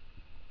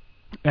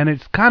 And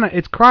it's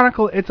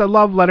a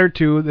love letter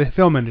to the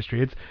film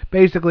industry. It's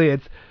basically,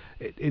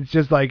 it's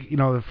just like,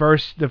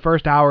 the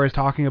first hour is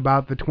talking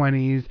about the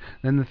 20s,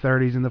 then the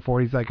 30s and the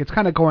 40s. Like, it's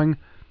kind of going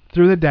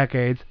through the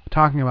decades,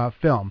 talking about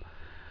film.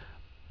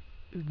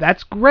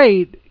 That's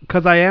great,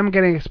 because I am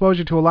getting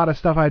exposure to a lot of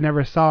stuff I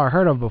never saw or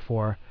heard of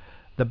before.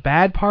 The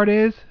bad part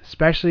is,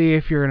 especially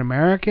if you're an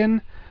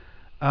American,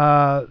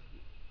 the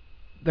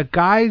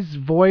guy's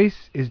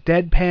voice is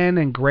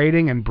deadpan and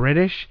grating and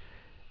British,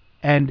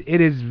 and it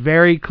is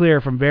very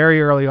clear from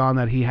very early on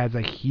that he has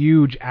a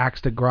huge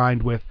axe to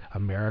grind with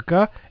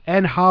America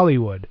and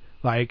Hollywood.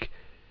 Like,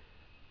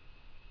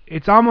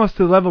 it's almost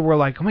to the level where,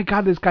 like, oh my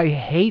God, this guy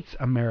hates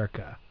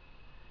America.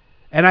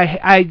 And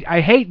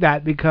I hate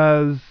that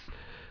because,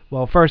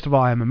 well, first of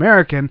all, I'm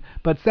American,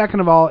 but second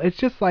of all, it's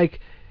just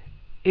like,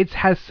 it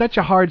has such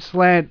a hard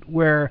slant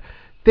where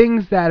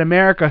things that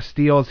America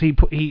steals,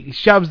 he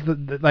shoves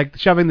like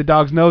shoving the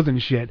dog's nose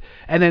and shit,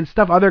 and then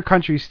stuff other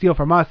countries steal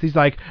from us, he's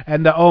like,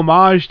 and the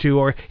homage to,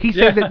 or he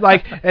said that,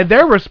 like, and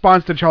their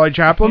response to Charlie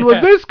Chaplin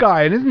was this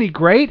guy, and isn't he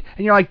great?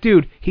 And you're like,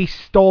 dude, he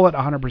stole it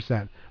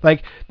 100%.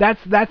 Like,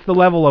 that's the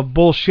level of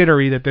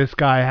bullshittery that this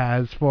guy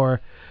has for.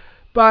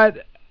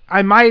 But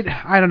I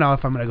don't know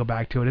if I'm gonna go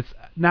back to it. It's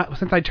not,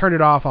 since I turned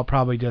it off, I'll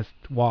probably just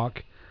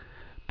walk.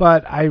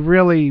 But I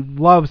really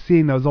love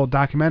seeing those old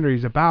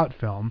documentaries about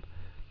film,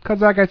 because,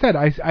 like I said,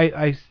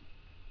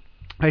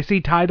 I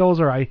see titles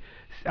or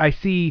I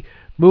see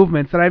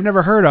movements that I've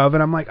never heard of,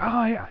 and I'm like, oh,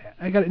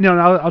 I got it.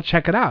 I'll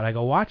check it out. I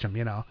go watch them,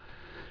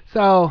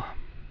 So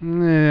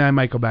I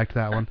might go back to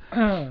that one.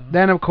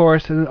 Then, of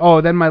course,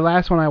 then my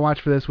last one I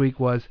watched for this week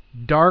was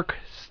Dark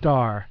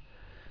Star.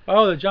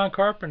 Oh, the John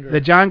Carpenter.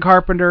 The John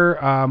Carpenter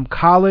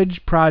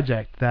college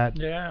project.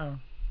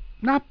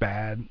 Not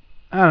bad.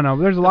 I don't know.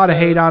 There's a lot of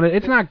hate on it.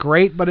 It's not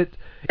great, but is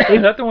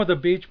that the one with the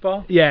beach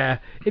ball? Yeah.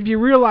 If you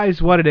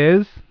realize what it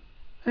is,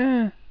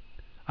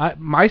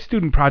 my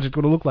student project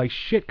would have looked like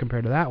shit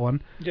compared to that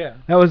one. Yeah.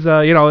 That was,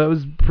 it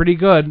was pretty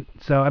good.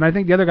 So, and I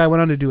think the other guy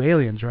went on to do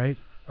Aliens, right?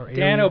 Or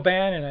Dan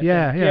O'Bannon. I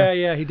think.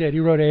 Yeah, he did. He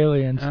wrote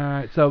Aliens. All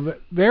right. So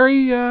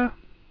very.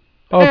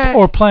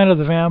 Or Planet of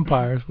the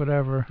Vampires,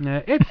 whatever.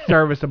 Yeah, it's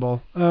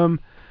serviceable.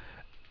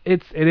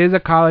 It is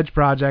a college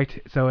project,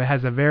 so it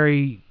has a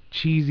very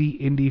cheesy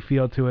indie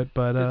feel to it,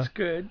 but it's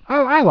good.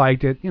 I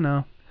liked it,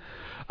 All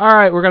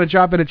right, we're gonna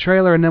drop in a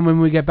trailer, and then when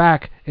we get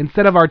back,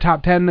 instead of our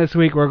top 10 this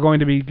week, we're going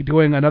to be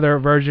doing another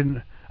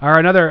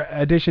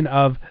edition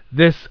of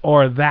This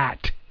or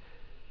That.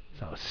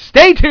 So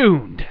stay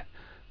tuned.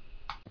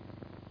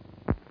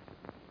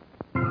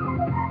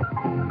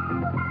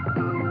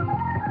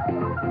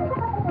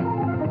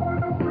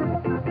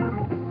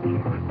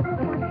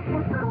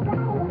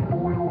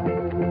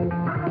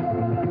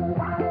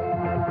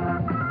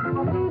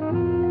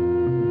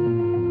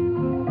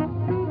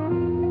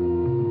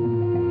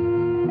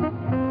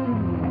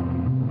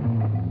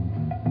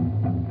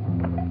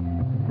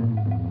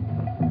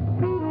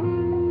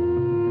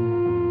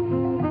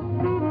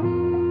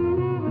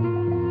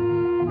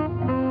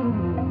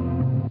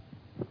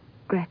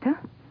 Greta?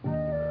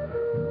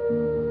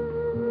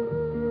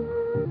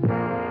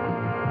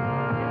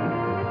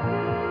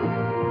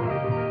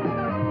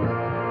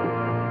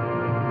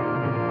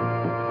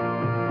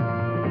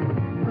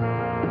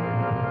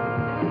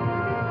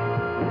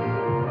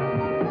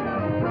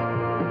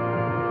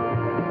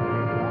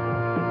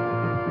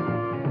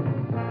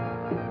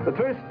 The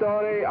true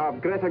story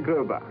of Greta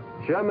Gruber.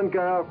 German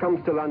girl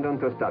comes to London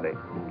to study.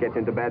 Gets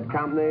into bad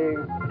company.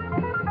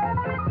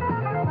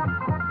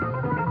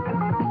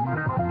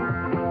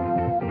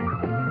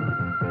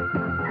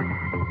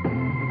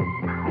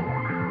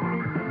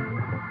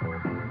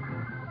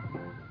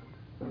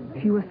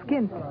 She was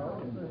skint.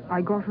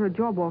 I got her a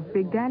job off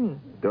Big Danny.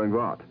 Doing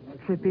what?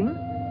 Stripping.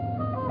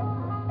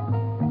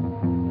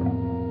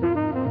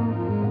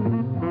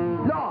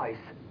 Lies!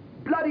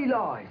 Bloody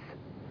lies!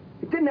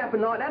 It didn't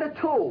happen like that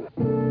at all.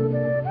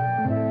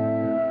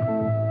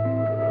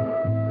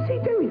 What's he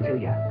doing to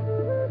you?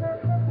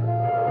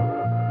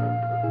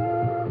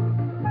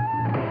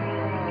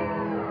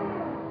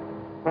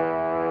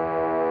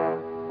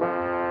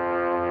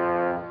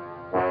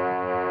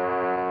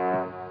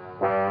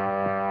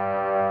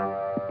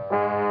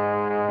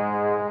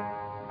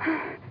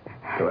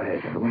 Go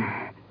ahead, everyone.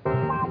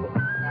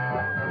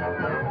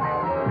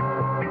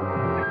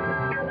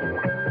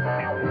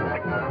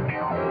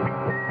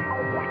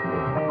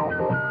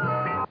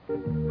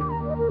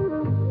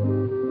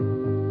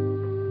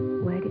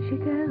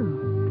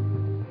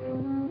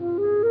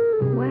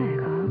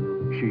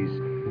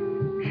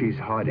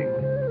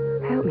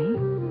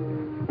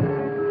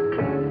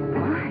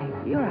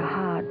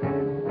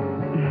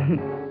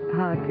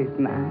 it,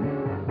 man.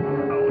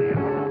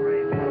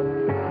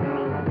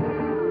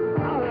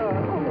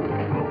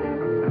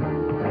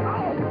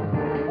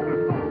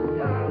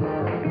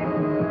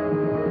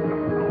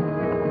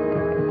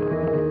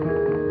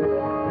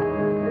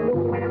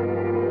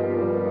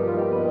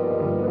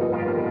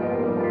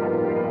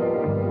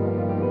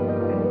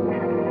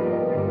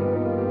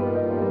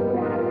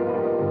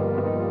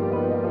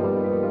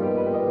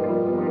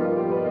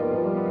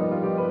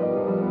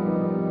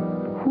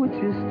 Which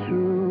is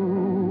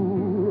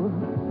true?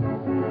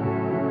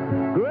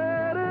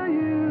 Greta,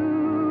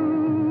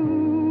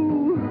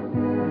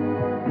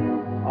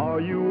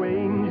 are you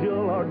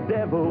angel or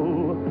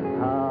devil?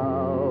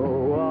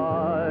 How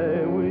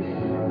I wish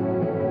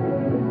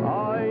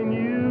I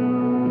knew.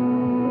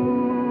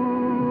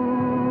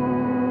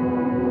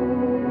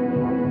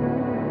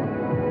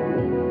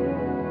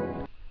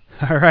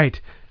 All right.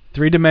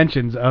 3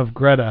 Dimensions of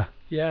Greta.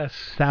 Yes.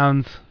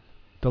 Sounds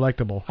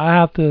delectable. I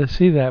have to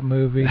see that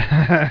movie.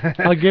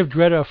 I'll give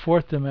Greta a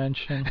 4th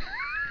dimension.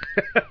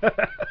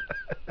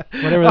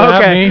 Whatever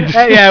that means.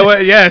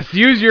 Yes,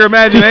 use your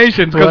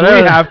imaginations because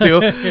we have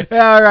to.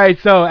 All right,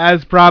 so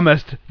as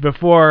promised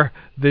before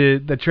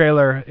the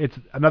trailer, it's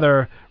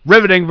another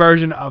riveting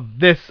version of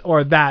This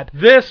or That.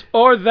 This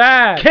or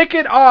That. Kick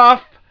it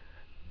off,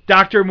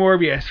 Dr.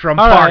 Morbius from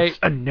Parts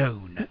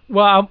Unknown.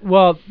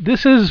 Well,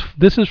 this is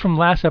from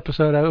last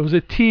episode. It was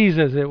a tease,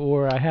 as it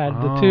were. I had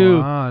the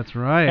 2. Oh, that's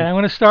right. And I'm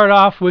going to start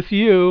off with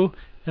you,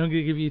 and I'm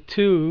going to give you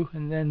 2,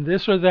 and then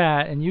This or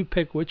That, and you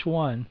pick which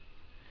one.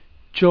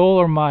 Joel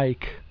or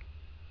Mike?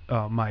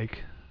 Oh,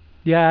 Mike.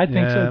 Yeah, I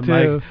think so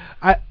too.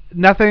 Mike.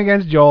 Nothing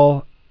against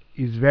Joel.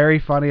 He's very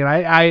funny,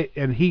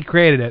 and he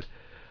created it.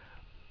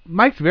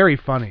 Mike's very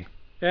funny.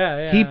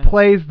 Yeah. He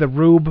plays the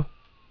Rube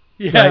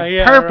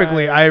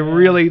perfectly. Right, I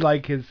really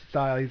like his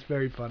style. He's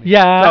very funny.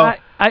 Yeah,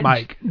 so,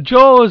 Mike.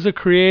 Joel is a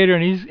creator,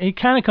 and he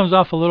kind of comes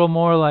off a little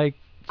more like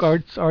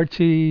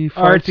artsy,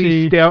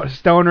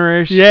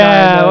 stonerish.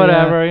 Yeah, kinda,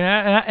 whatever.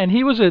 Yeah. And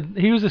he was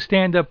a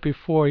stand-up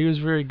before. He was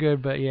very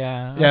good, but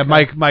yeah. Yeah,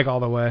 okay. Mike all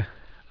the way.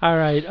 All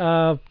right,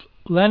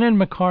 Lennon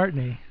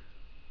McCartney.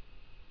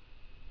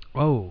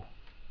 Oh,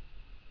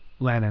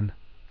 Lennon.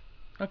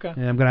 Okay.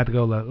 Yeah, I'm gonna have to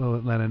go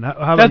Lennon.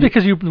 That's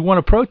because you want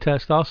to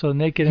protest also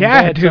naked in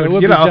bed. Dude, so it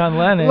would be John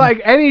Lennon. Like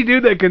any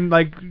dude that can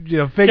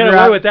figure Get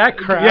out away with that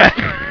crap.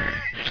 Yeah.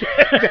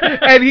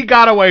 And he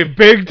got away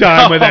big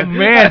time with it. Oh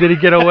man, did he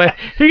get away?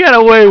 He got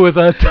away with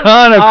a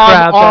ton of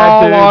crap.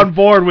 I'm all on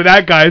board with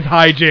that guy's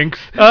hijinks.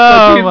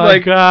 Oh my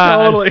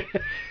god. Totally.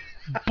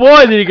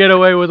 Boy, did he get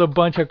away with a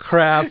bunch of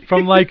crap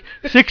from like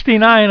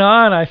 69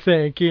 on, I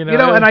think. You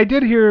know, and I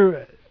did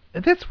hear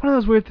that's one of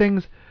those weird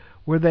things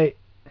where they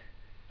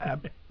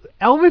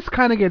Elvis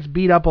kind of gets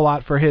beat up a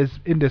lot for his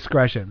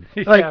indiscretion.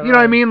 Like, you know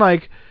what I mean?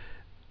 Like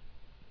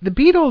the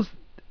Beatles,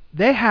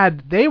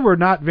 they were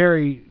not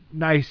very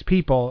nice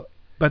people,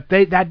 but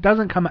that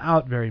doesn't come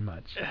out very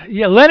much.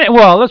 Yeah, Lennon.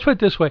 Well, let's put it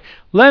this way: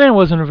 Lennon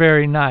wasn't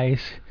very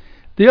nice.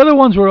 The other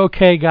ones were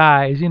okay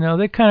guys. You know,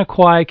 they're kind of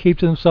quiet, keep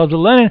to themselves. But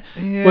Lennon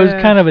was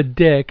kind of a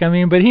dick. I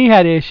mean, but he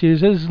had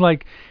issues. This is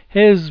like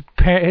his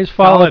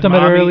father left him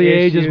at an early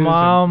age. His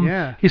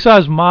mom. He saw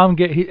his mom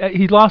get.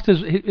 He lost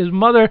his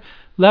mother.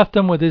 Left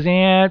him with his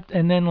aunt,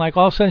 and then like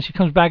all of a sudden she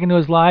comes back into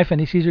his life, and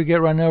he sees her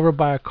get run over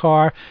by a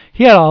car.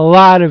 He had a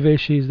lot of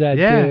issues that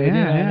dude.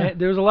 And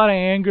there was a lot of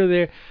anger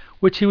there,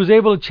 which he was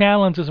able to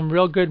channel into some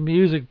real good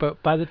music.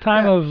 But by the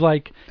time of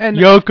like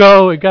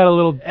Yoko, it got a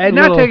little. And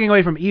not taking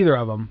away from either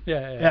of them,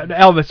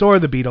 Elvis or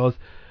the Beatles,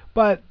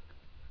 but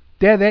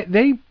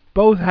they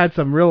both had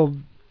some real.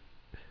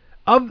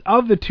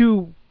 Of the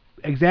 2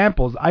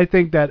 examples, I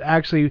think that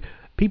actually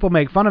people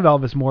make fun of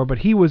Elvis more, but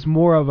he was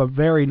more of a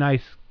very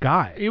nice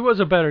guy. He was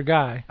a better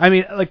guy. I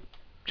mean, like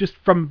just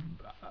from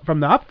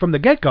the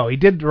get-go, he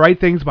did the right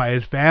things by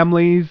his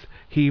families.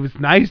 He was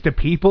nice to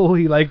people.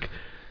 He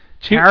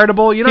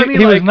charitable. You know what I mean?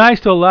 He was nice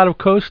to a lot of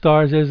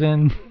co-stars, as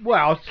in.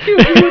 Well, he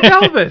was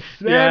Elvis.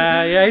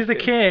 Man. Yeah, he's the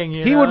king.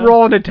 He would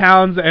roll into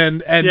towns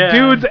and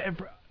dudes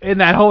in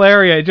that whole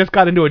area just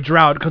got into a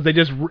drought because women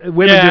just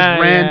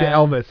ran to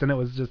Elvis, and it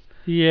was just.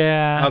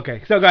 Yeah.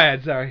 Okay, so go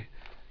ahead. Sorry.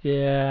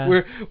 Yeah.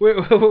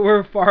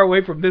 We're far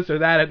away from This or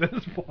That at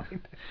this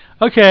point.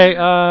 Okay,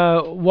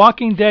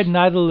 Walking Dead,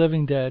 Night of the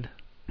Living Dead.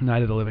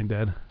 Night of the Living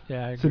Dead.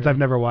 Yeah, I agree. Since I've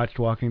never watched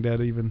Walking Dead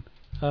even.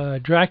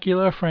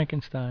 Dracula or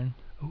Frankenstein?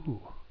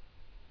 Ooh.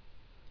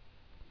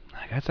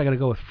 I guess I gotta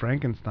go with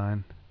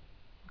Frankenstein.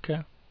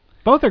 Okay.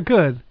 Both are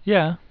good.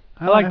 Yeah.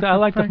 I like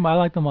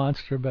the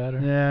monster better.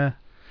 Yeah.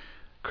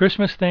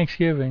 Christmas,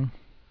 Thanksgiving.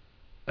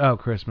 Oh,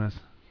 Christmas.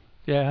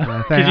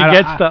 Yeah, because you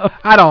get stuff.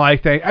 I don't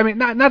like I mean,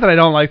 not that I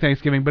don't like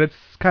Thanksgiving, but it's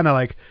kind of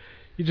like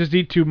you just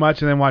eat too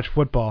much and then watch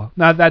football.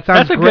 Now that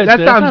sounds great. That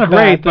sounds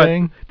great,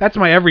 but that's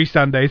my every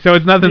Sunday, so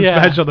it's nothing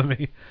special to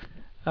me.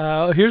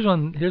 Here's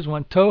one.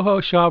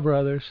 Toho, Shaw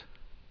Brothers.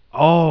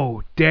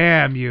 Oh,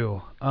 damn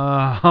you!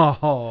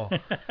 Oh,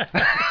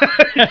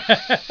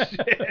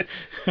 shit.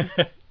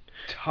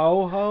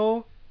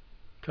 Toho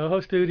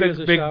Studios.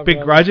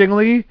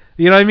 Begrudgingly,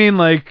 you know what I mean?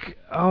 Like,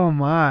 oh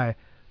my.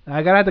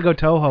 I gotta have to go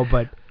Toho,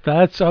 but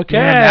That's okay.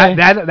 Man,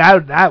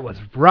 that was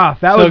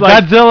rough. That so was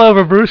like Godzilla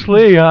over Bruce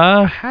Lee,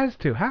 huh? Have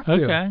to.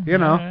 Okay. You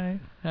know.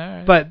 All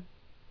right. But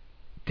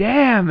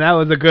damn, that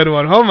was a good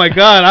one. Oh my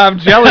God, I'm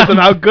jealous of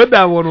how good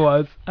that one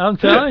was. I'm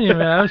telling you,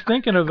 man. I was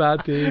thinking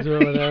about these or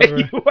whatever.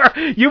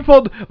 You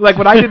pulled, like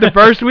when I did the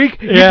first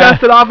week, you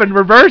dusted off and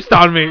reversed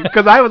on me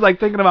because I was like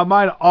thinking about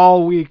mine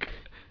all week.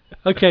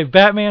 Okay,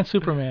 Batman,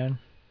 Superman.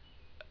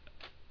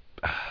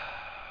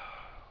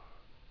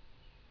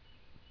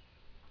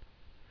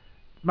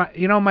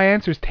 My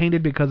answer's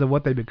tainted because of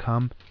what they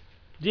become.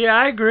 Yeah,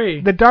 I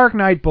agree. The Dark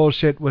Knight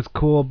bullshit was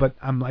cool, but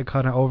I'm like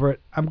kind of over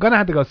it. I'm gonna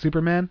have to go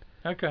Superman.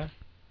 Okay.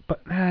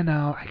 But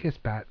no, I guess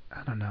I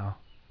don't know.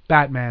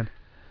 Batman.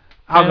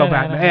 I'll go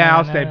Batman. Yeah,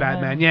 I'll stay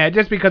Batman. Yeah,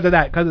 just because of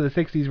that, because of the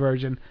 '60s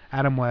version,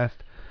 Adam West.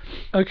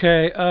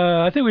 Okay,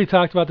 I think we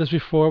talked about this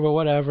before, but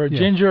whatever. Yeah.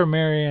 Ginger or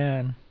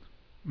Marianne?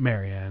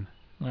 Marianne.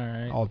 All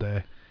right. All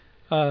day.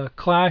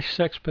 Clash,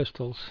 Sex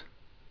Pistols.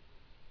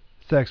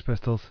 Sex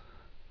Pistols.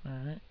 All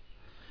right.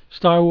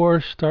 Star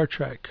Wars, Star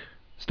Trek.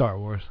 Star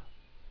Wars.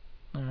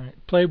 All right.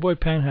 Playboy,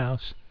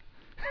 Penthouse.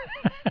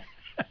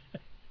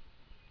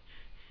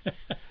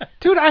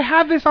 Dude, I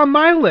have this on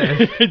my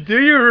list. Do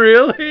you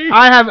really?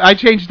 I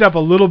changed it up a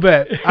little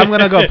bit. I'm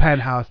gonna go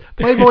Penthouse.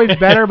 Playboy's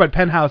better, but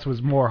Penthouse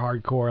was more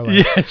hardcore.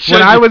 Like,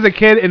 when I was a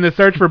kid in the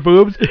search for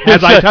boobs,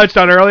 as I touched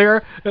on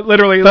earlier, it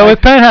literally. So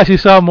with Penthouse, you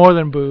saw more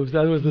than boobs.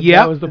 That was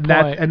the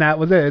point. And that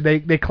was it.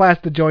 They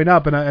classed the joint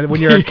up, and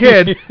when you're a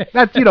kid,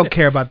 you don't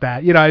care about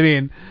that. You know what I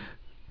mean?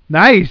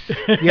 Nice.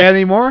 You got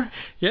any more?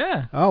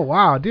 Yeah. Oh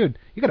wow, dude,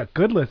 you got a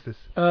good list.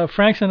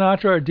 Frank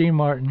Sinatra or Dean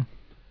Martin?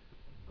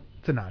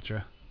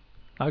 Sinatra.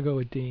 I'll go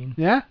with Dean.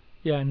 Yeah?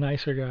 Yeah,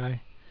 nicer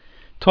guy.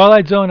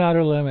 Twilight Zone,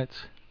 Outer Limits.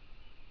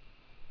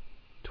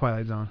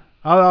 Twilight Zone.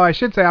 Although I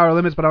should say Outer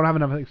Limits, but I don't have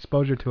enough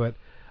exposure to it.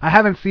 I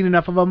haven't seen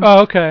enough of them.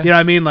 Oh, okay. You know what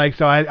I mean? Like,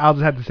 so I'll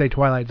just have to say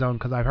Twilight Zone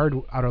because I've heard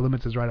Outer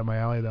Limits is right up my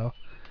alley, though.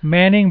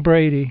 Manning,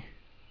 Brady.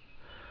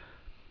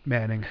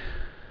 Manning.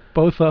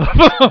 Both of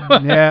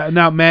them. Yeah,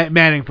 no,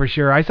 Manning for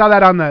sure. I saw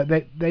that on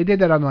they did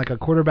that on like a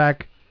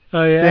quarterback thing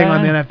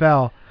on the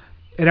NFL,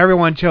 and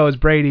everyone chose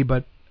Brady,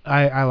 but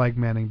I like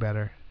Manning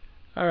better.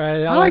 All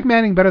right. I like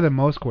Manning better than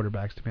most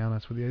quarterbacks, to be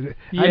honest with you.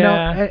 Yeah. I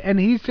know, and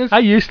he's just. I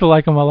used to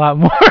like him a lot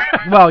more.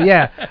 Well,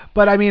 yeah,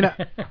 but I mean,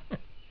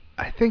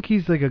 I think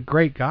he's like a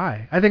great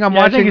guy. I think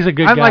I think he's a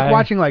good guy. I'm like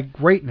watching like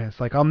greatness.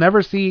 Like I'll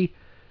never see.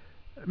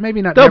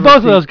 Maybe not. Both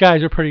of those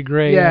guys are pretty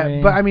great.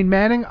 Yeah, but I mean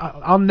Manning,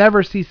 I'll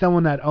never see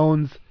someone that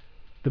owns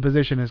the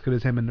position as good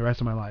as him in the rest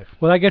of my life.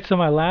 Well, that gets to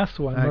my last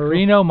one.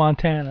 Marino, cool.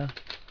 Montana.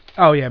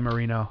 Oh yeah,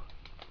 Marino.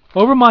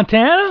 Over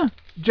Montana?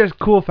 Just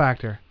cool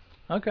factor.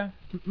 Okay.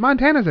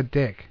 Montana's a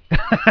dick.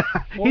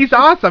 He's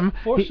awesome.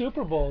 4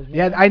 Super Bowls. Man.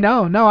 Yeah, I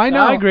know. No, I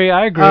know. I agree.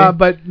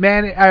 But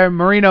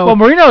Marino. Well,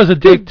 Marino is a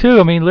dick too.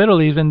 I mean,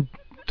 literally, he's been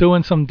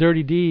doing some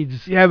dirty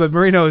deeds. Yeah, but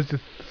Marino is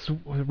just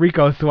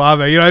Rico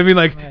Suave. You know what I mean?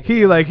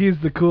 Like he's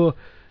the cool.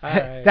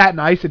 Right. That and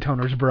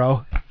Isotoners, bro.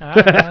 All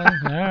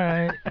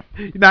right.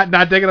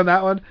 Not digging on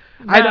that one.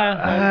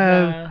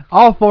 Nah.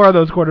 All 4 of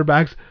those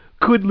quarterbacks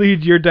could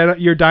lead your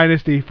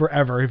dynasty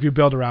forever if you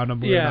build around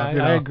them. Yeah, enough, you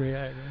know? I agree.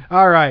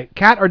 All right,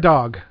 cat or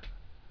dog?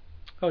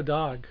 Oh,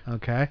 dog.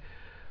 Okay.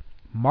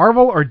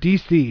 Marvel or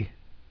DC?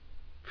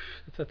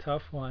 That's a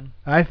tough one.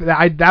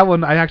 That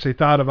one I actually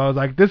thought of. I was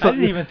like, this. I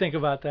didn't even think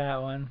about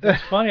that one.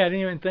 It's funny. I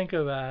didn't even think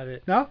about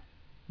it. No.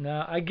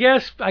 No, I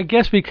guess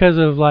because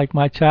of like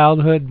my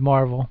childhood,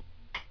 Marvel.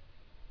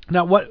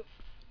 Now what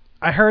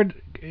I heard,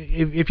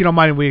 if you don't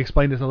mind, we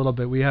explain this a little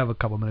bit. We have a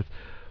couple minutes.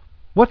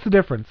 What's the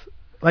difference?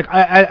 Like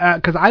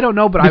because I don't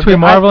know, but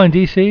between Marvel and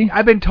DC,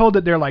 I've been told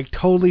that they're like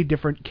totally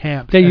different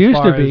camps. They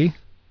used to be.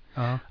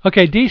 Uh-huh.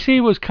 Okay,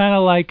 DC was kind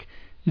of like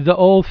the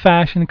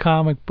old-fashioned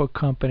comic book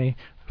company.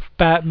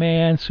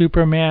 Batman,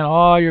 Superman,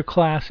 all your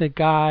classic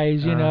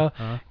guys, you know.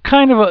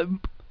 Kind of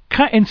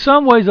in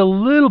some ways a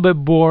little bit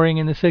boring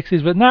in the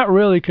 60s, but not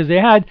really, because they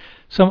had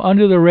some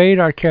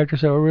under-the-radar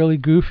characters that were really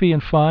goofy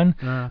and fun.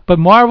 But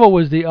Marvel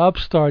was the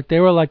upstart.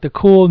 They were like the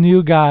cool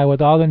new guy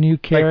with all the new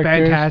characters.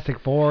 Like Fantastic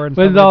Four and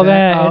with stuff all like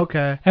that. that. Oh,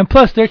 okay. And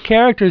plus their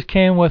characters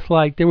came with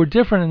like, they were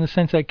different in the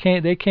sense that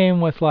they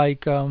came with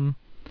like,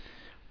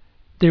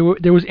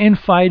 there was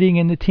infighting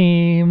in the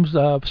teams.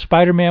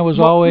 Spider-Man was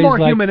always more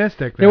like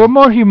humanistic. They were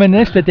more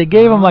humanistic. They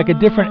gave him like a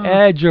different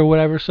edge or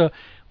whatever. So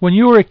when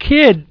you were a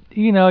kid,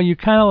 you know, you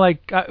kind of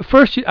like at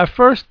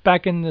first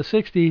back in the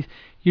 60s,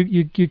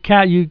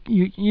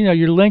 you know,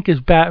 your link is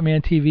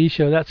Batman TV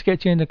show. That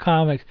gets you into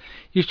comics.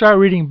 You start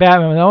reading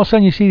Batman, and all of a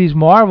sudden you see these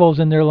Marvels,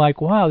 and they're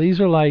like, wow, these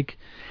are like.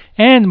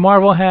 And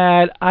Marvel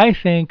had, I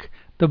think,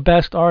 the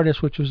best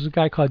artist, which was a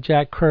guy called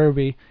Jack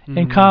Kirby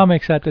in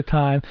comics at the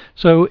time.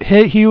 So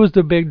he was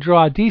the big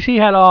draw. DC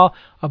had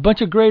a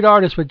bunch of great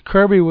artists, but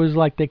Kirby was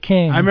like the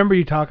king. I remember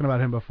you talking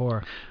about him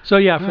before. So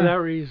yeah, for that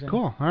reason.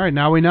 Cool. All right,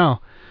 now we know.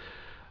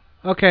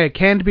 Okay,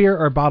 canned beer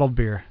or bottled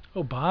beer?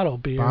 Oh,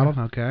 bottled beer. Bottled,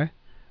 okay.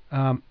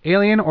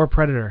 Alien or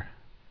Predator?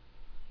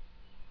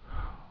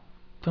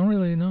 Don't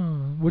really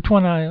know. Which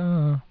one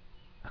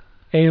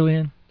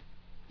Alien.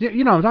 Yeah,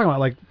 you know what I'm talking about,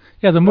 like.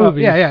 Yeah, the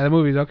movies. Yeah, the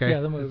movies. Okay.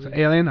 Yeah, the movies. It's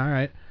Alien. All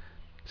right.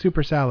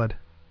 Super salad.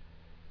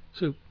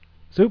 Soup.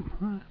 Soup.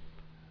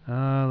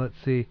 Let's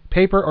see.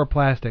 Paper or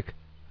plastic?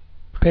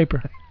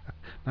 Paper.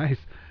 Nice.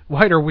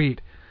 White or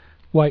wheat?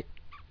 White.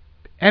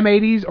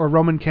 M80s or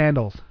Roman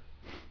candles?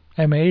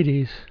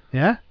 M80s.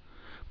 Yeah.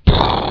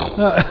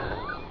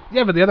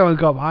 Yeah, but the other ones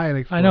go up high and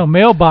explode. I know.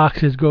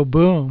 Mailboxes go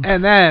boom.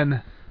 And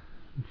then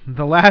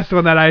the last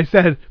one that I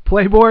said,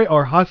 Playboy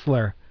or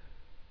Hustler?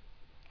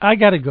 I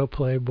gotta go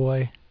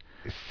Playboy.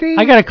 See,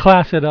 I gotta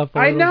class it up.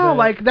 I know, bit.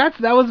 like that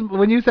was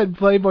when you said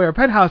Playboy or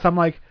Penthouse. I'm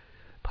like,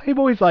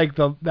 Playboy's like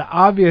the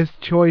obvious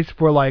choice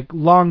for like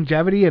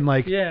longevity and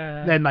like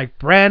then like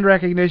brand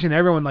recognition.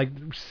 Everyone like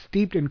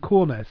steeped in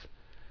coolness.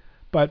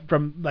 But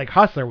from like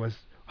Hustler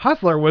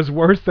was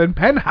worse than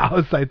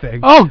Penthouse, I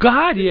think. Oh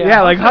God, yeah.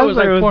 Yeah, like Hustler was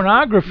like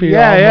pornography.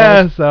 Yeah,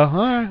 almost. So all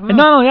right, well. And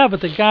not only that,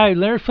 but the guy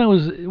Larry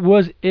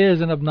Flint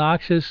is an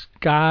obnoxious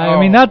guy. Oh.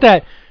 I mean, not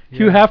that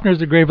Hugh Hefner's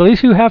a great, but at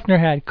least Hugh Hefner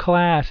had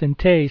class and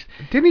taste.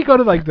 Didn't he go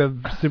to like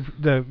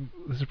the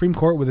Supreme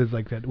Court with his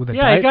like that with a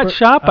diaper? Yeah, he got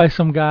shot by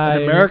some guy.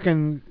 An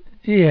American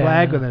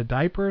flag with a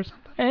diaper or something.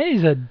 And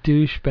he's a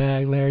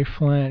douchebag, Larry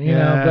Flint. You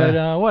know,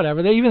 but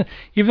whatever. They even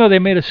though they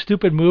made a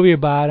stupid movie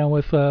about him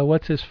with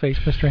what's his face,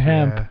 Mr.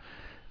 Hemp. Yeah.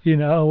 You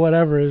know,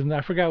 whatever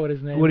I forgot what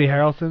his name. Woody was.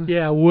 Harrelson.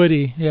 Yeah,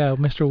 Woody. Yeah,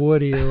 Mr.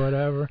 Woody or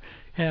whatever.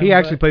 He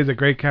actually plays a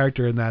great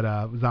character in that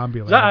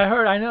Zombieland.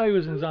 I know he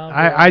was in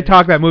Zombieland. I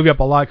talk that movie up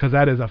a lot because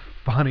that is a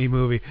funny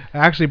movie. I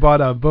actually bought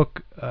a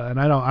book, and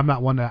I'm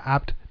not one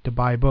apt to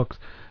buy books,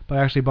 but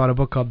I actually bought a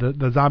book called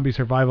the Zombie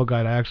Survival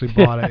Guide. I actually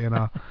bought it, you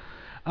know.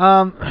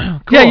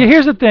 Cool. Yeah,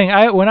 here's the thing.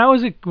 When I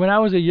was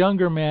a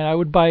younger man, I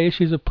would buy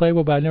issues of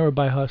Playboy, but I never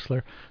buy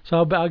Hustler. So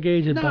I'll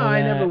gauge it by that. No,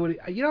 I never would.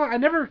 You know, I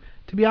never.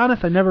 To be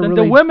honest, I never really.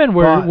 The women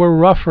bought. were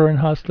rougher in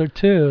Hustler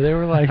too. They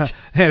were like,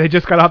 yeah, they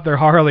just got off their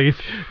Harleys.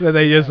 So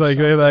they just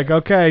they're like,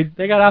 okay.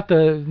 They got off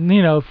the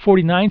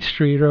 49th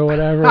Street or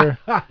whatever,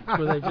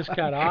 where they just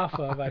got off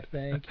of. I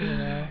think. You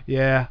know.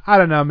 Yeah, I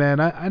don't know, man.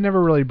 I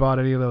never really bought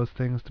any of those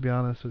things, to be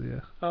honest with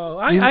you. Oh,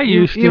 I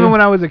used to. Even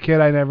when I was a kid,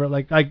 I never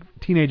like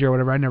teenager or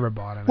whatever. I never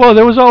bought it. Well,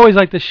 there was always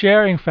like the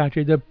sharing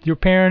factor. Your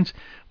parents.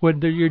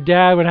 Your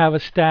dad would have a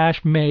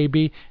stash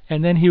maybe,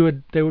 and then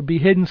they would be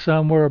hidden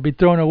somewhere or be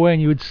thrown away,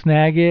 and you would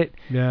snag it.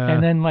 Yeah.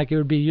 And then like it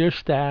would be your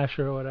stash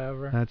or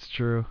whatever. That's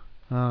true.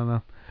 I don't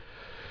know.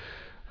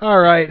 All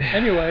right.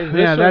 Anyways,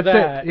 that's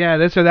it. Yeah,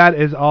 this or that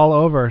is all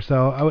over.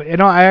 So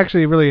I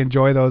actually really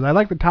enjoy those. I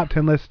like the top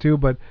 10 list too,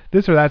 but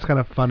this or that's kind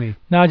of funny.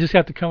 Now I just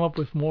have to come up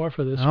with more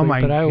for this week. Oh my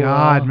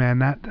God,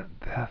 man!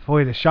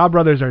 Boy, the Shaw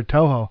Brothers or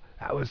Toho.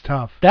 That was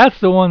tough. That's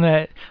the one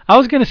that I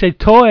was gonna say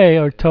Toei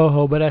or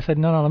Toho, but I said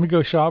no, let me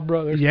go Shaw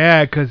Brothers.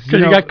 Yeah, because you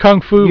got Kung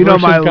Fu. You know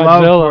my Godzilla.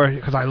 love for it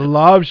because I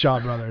love Shaw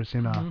Brothers.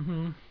 You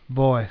know,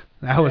 boy,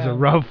 that was a Yeah.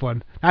 rough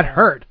one. That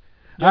hurt.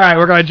 All right,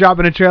 we're gonna drop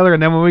in a trailer,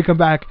 and then when we come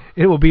back,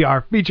 it will be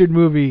our featured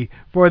movie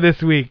for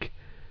this week.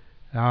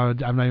 I'll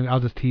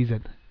just tease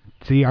it.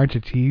 See, aren't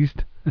you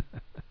teased?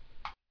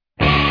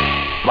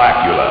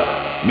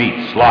 Blackula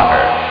meets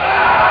Slaughter.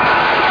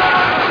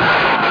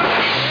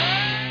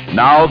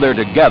 Now they're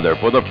together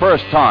for the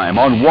first time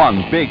on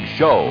one big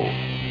show.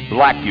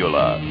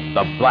 Blackula,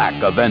 the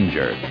Black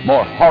Avenger,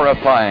 more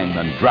horrifying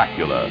than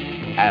Dracula.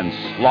 And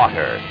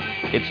Slaughter.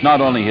 It's not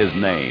only his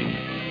name.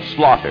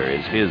 Slaughter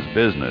is his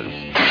business.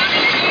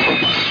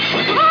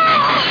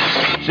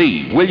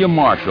 See William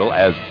Marshall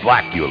as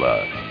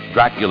Blackula,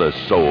 Dracula's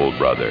soul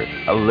brother,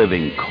 a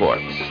living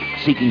corpse,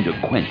 seeking to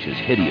quench his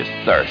hideous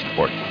thirst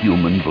for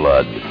human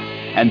blood.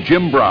 And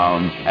Jim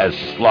Brown as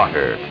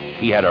Slaughter.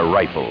 He had a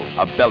rifle,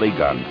 a belly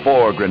gun,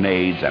 4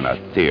 grenades, and a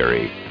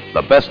theory.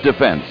 The best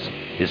defense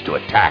is to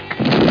attack.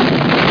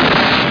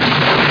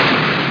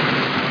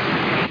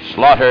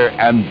 Slaughter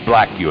and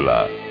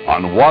Blackula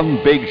on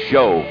one big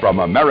show from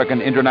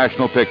American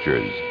International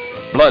Pictures.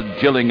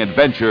 Blood-chilling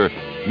adventure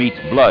meets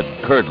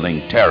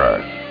blood-curdling terror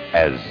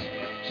as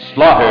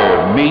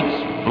Slaughter meets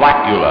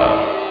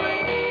Blackula.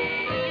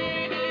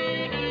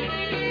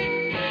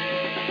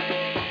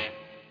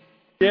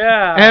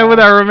 Yeah. And with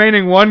our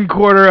remaining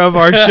 1/4 of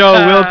our show,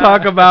 we'll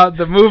talk about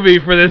the movie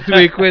for this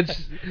week, which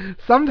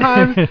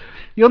sometimes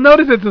you'll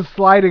notice it's a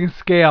sliding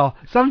scale.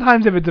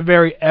 Sometimes if it's a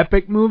very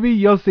epic movie,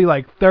 you'll see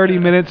like 30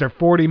 minutes or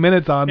 40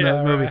 minutes on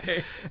the movie.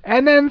 Right.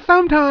 And then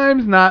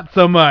sometimes not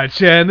so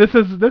much. And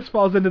this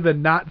falls into the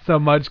not so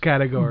much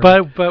category.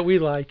 But we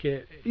like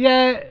it.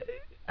 Yeah.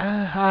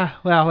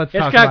 Well, let's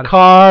talk about it. It's got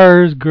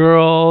cars,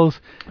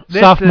 girls,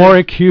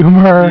 sophomoric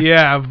humor,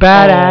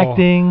 bad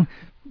acting.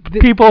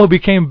 People who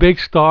became big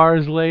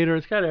stars later.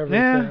 It's got everything.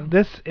 Yeah,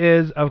 this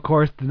is, of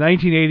course, the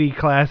 1980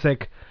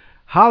 classic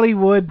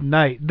Hollywood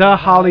Night. The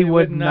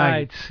Hollywood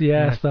Nights.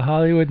 Yes, the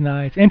Hollywood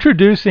Nights.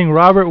 Introducing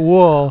Robert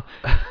Wuhl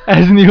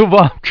as Neil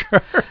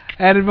Baumturk.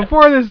 And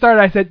before this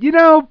started, I said,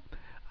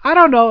 I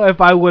don't know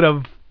if I would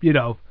have,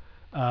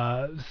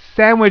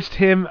 sandwiched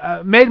him,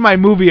 made my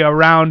movie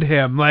around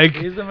him. Like,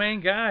 he's the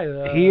main guy,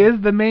 though. He is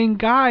the main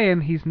guy,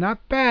 and he's not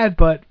bad,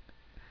 but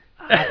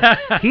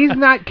He's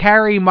not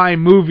carrying my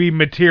movie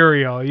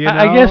material, you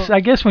know. I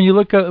guess when you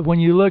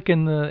look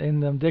in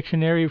the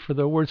dictionary for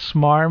the word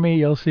smarmy,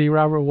 you'll see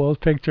Robert Wuhl's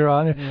picture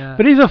on it. Yeah.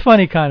 But he's a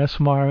funny kind of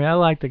smarmy. I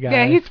like the guy.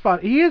 Yeah, he's fun.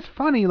 He is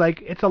funny.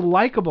 Like, it's a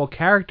likable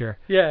character.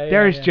 Yeah.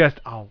 There's just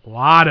a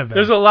lot of it.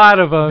 There's a lot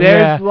of them.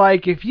 There's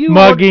like if you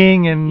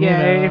mugging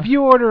if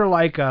you order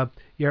like a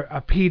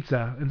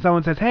pizza and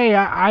someone says, "Hey,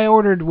 I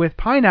ordered with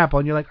pineapple,"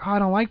 and you're like, "Oh, I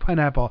don't like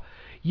pineapple."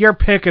 You're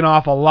picking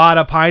off a lot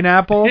of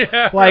pineapple.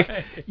 Yeah, like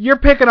right. You're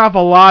picking off a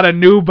lot of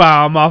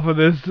Newbaum off of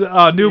this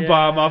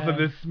off of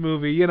this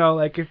movie. You know,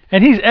 like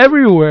and he's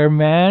everywhere,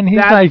 man. He's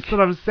that's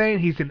what I'm saying.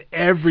 He's in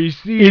every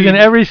scene. He's in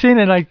every scene,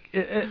 and like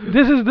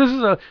this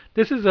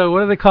is a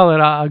what do they call it?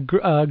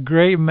 A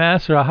great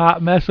mess or a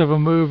hot mess of a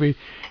movie.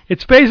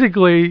 It's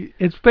basically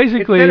It's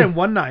set in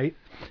one night.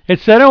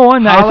 It's set in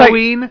one night.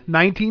 Halloween,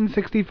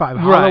 1965.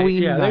 Right.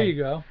 Halloween Yeah, night. there you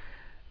go.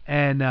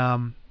 And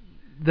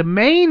the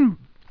main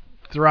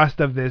thrust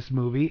of this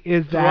movie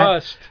is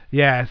Thrust.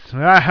 Yes.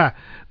 The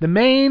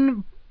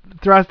main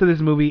thrust of this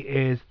movie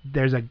is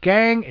there's a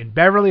gang in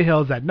Beverly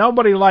Hills that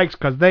nobody likes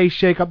because they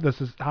shake up the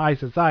high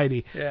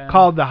society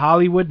called the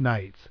Hollywood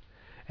Knights.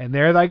 And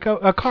they're like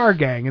a car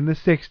gang in the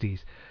 60s.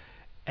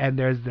 And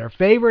their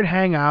favorite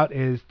hangout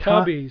is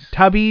Tubby's,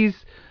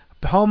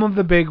 home of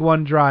the Big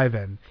One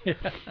Drive-In. Yeah.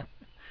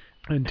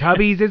 And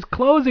Tubby's is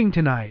closing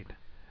tonight.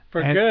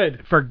 For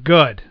good. For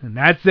good. And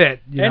that's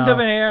it. End of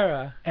an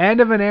era. End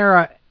of an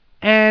era.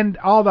 And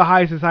all the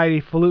high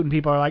society falutin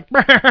people are like,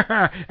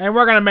 and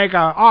we're going to make an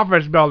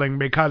office building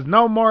because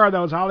no more of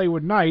those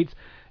Hollywood Knights.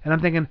 And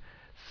I'm thinking,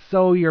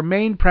 so your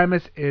main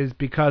premise is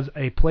because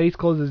a place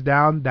closes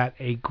down that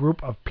a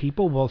group of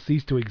people will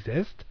cease to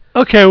exist?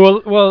 Okay,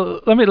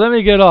 well, let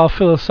me get all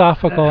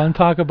philosophical and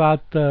talk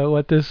about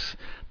the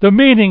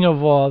meaning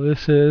of all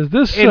this is.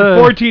 This in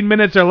 14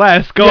 minutes or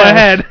less. Go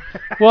ahead.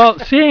 Well,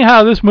 seeing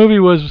how this movie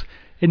was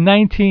in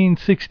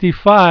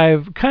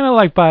 1965, kind of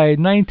like by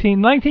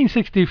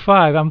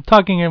 1965, I'm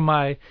talking in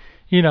my,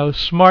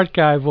 smart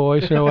guy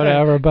voice or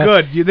whatever. But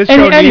good. This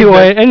show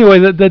anyway,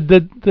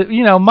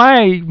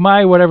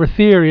 my whatever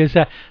theory is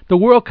that the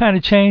world kind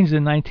of changed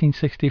in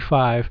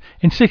 1965.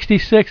 In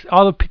 66,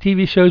 all the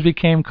TV shows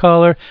became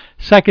color.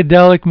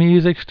 Psychedelic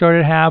music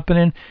started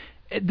happening.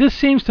 This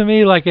seems to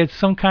me like it's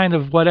some kind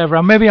of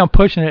whatever. Maybe I'm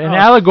pushing it. An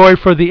allegory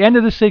for the end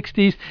of the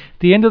 60s,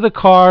 the end of the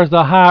cars,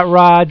 the hot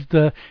rods,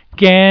 the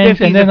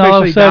gangs, and then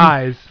all of a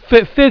sudden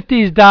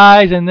 50s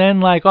dies, and then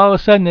like all of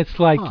a sudden it's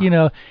like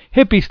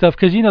hippie stuff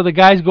because the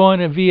guy's going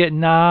to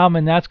Vietnam,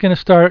 and that's going to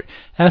start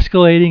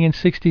escalating in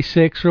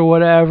 66 or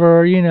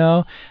whatever.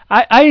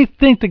 I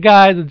think the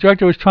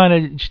director was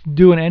trying to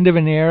do an end of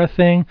an era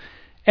thing,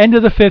 end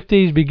of the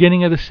 50s,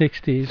 beginning of the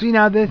 60s. See,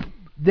 now this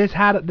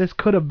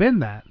could have been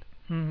that.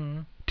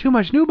 Mm-hmm. Too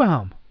much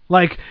Newbaum.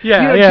 Like, do you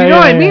know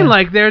what I mean?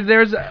 Like,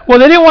 there's. Well,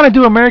 they didn't want to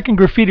do American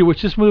Graffiti,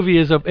 which this movie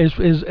is heavily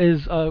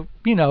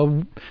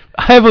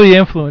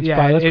influenced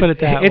by. Let's put it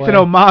that way. It's an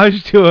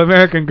homage to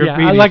American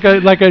Graffiti. Yeah, like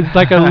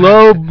a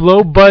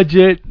low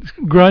budget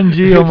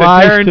grungy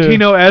homage. It's a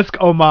Tarantino-esque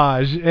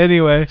homage.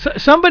 Anyway,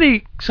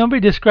 somebody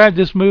described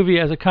this movie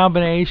as a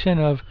combination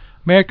of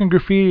American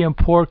Graffiti and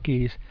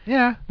Porky's.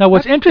 Yeah. Now,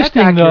 what's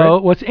interesting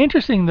though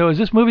is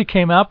this movie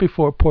came out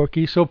before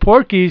Porky's, so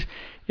Porky's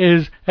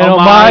is an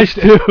homage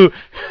to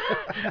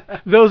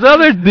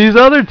these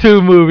other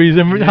two movies,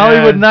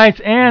 Hollywood Knights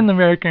and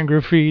American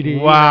Graffiti.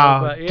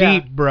 Wow,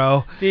 deep,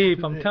 bro.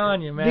 Deep, I'm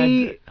telling you,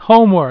 man.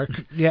 Homework.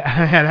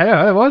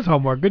 Yeah, it was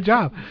homework. Good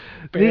job.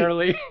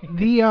 Barely.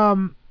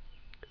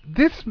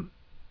 This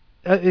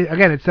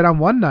again, it's set on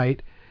one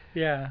night.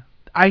 Yeah.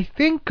 I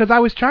think because I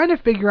was trying to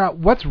figure out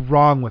what's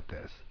wrong with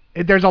this.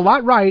 There's a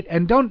lot right,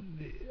 and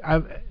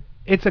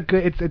it's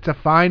a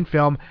fine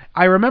film.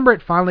 I remember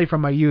it fondly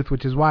from my youth,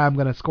 which is why I'm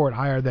going to score it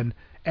higher than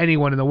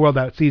anyone in the world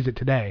that sees it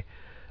today.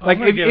 Like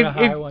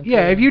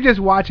if you just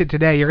watch it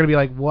today, you're going to be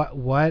like,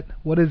 what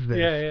is this?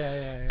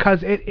 Yeah.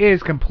 Because it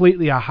is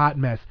completely a hot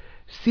mess.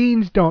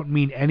 Scenes don't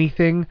mean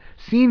anything.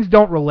 Scenes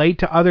don't relate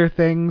to other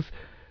things.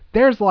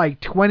 There's like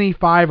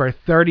 25 or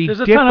 30 There's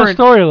a different ton of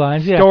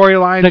storylines. Yeah.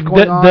 Storylines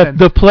going on.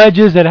 The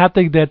pledges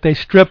that they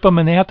strip them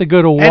and they have to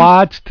go to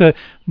Watts to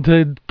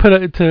put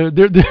it to.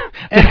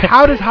 And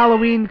how does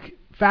Halloween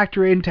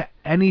factor into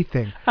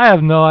anything? I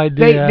have no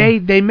idea.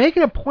 They make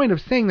it a point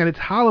of saying that it's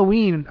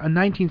Halloween in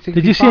 1965.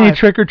 Did you see any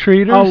trick or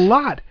treaters? A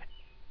lot.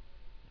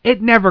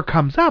 It never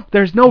comes up.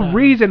 There's no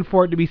reason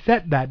for it to be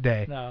set that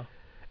day. No.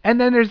 And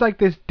then there's like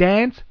this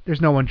dance. There's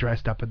no one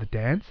dressed up at the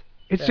dance.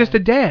 It's just a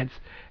dance.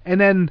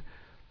 And then.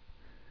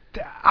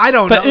 I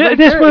don't know.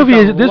 This movie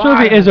is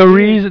a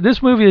reason.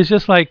 This movie is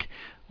just like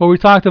where we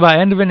talked about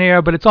end of an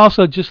era, but it's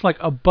also just like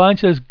a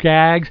bunch of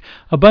gags,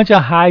 a bunch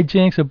of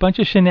hijinks, a bunch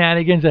of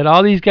shenanigans that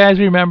all these guys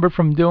remember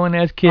from doing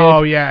as kids.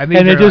 Oh yeah, and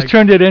they just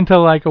turned it into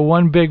like a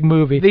one big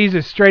movie. These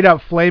are straight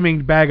up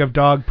flaming bag of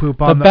dog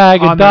poop on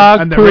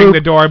the ring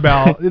the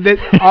doorbell.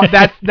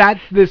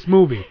 That's this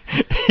movie.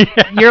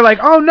 Yeah. You're like,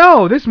 oh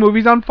no, this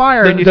movie's on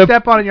fire, and you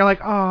step on it, and you're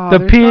like, oh. The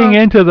peeing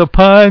into the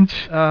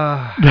punch.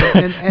 My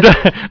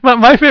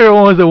favorite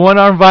one was the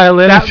one-arm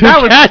violinist.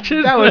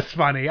 That was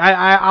funny.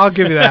 I'll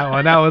give you that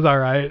one. That was all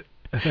right.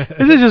 This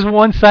is just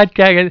one side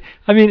gag.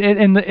 I mean,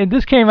 and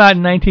this came out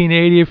in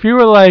 1980. If you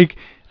were like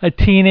a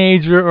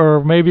teenager,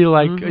 or maybe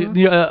like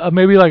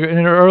maybe like in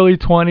your early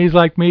 20s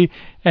like me,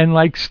 and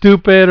like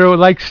stupid or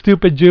like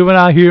stupid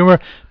juvenile humor,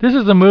 this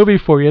is a movie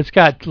for you. It's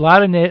got a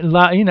lot,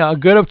 a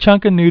good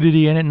chunk of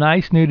nudity in it,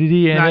 nice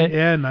nudity in it.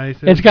 Yeah, nice.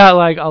 It's got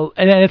like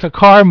and it's a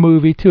car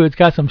movie too. It's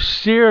got some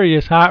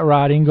serious hot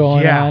rodding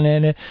going on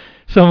in it.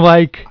 Some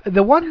like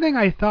the one thing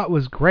I thought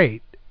was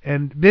great,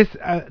 and this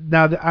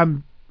now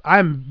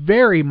I'm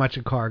very much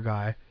a car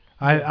guy.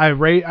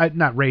 I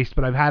not raced,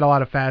 but I've had a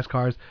lot of fast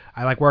cars.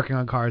 I like working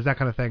on cars, that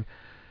kind of thing.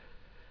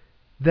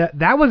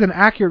 That was an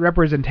accurate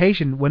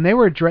representation. When they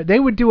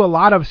would do a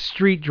lot of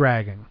street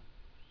dragging,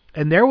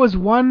 and there was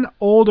an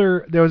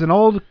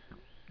old.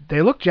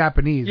 They look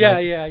Japanese.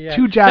 Yeah.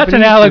 Two Japanese. That's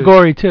an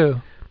allegory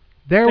too.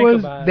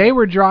 They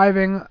were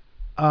driving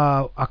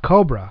a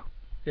Cobra.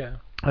 Yeah.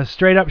 A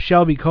straight up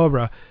Shelby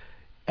Cobra,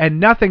 and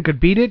nothing could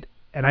beat it.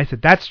 And I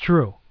said, that's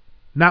true.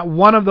 Not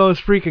one of those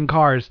freaking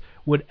cars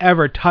would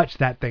ever touch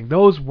that thing.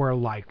 Those were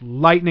like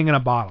lightning in a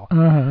bottle.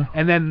 Uh-huh.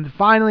 And then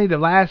finally the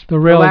last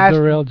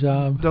rail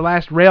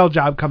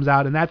job comes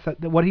out, and that's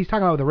what he's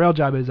talking about with the rail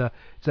job is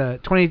it's a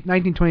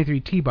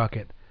 1923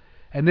 T-Bucket.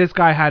 And this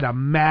guy had a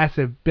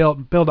massive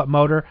build-up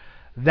motor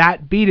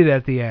that beat it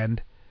at the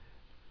end.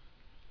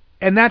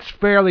 And that's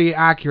fairly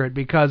accurate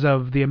because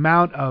of the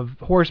amount of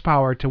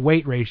horsepower to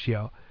weight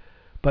ratio.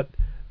 But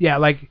yeah,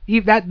 like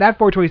that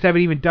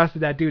 427 even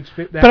dusted that dude's.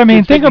 But I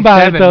mean, think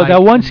about it though.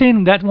 That one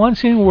scene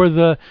where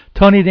the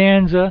Tony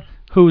Danza,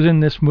 who's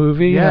in this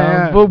movie,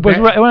 was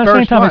around the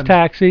same time as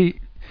Taxi,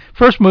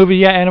 first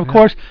movie, and of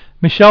course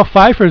Michelle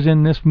Pfeiffer's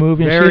in this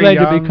movie, and she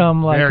later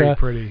become like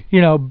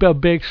a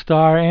big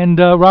star. And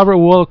Robert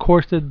Wuhl, of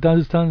course, that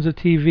does tons of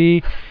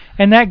TV.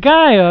 And that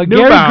guy,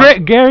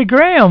 Gary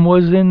Graham,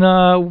 was in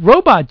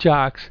Robot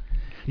Jocks.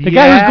 The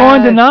guy who's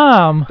going to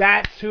Nam.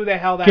 That's who the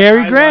hell that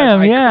Gary guy Graham,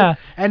 was. yeah.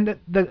 And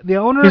the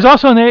owner.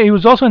 He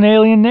was also in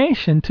Alien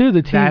Nation too,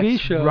 the TV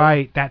show.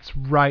 That's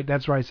right.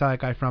 I saw that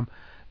guy from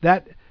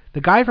that.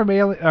 The guy from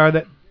Alien,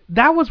 or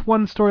that was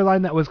one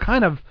storyline that was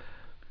kind of.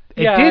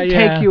 It did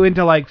take you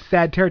into like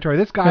sad territory.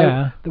 This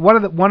guy, one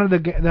of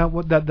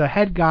the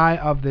head guy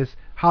of this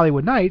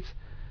Hollywood Nights,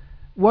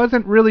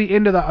 wasn't really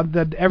into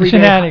the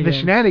everyday the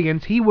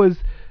shenanigans. He was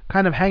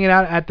kind of hanging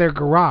out at their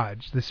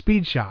garage, the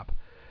speed shop.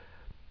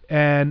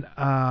 And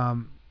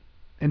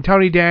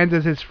Tony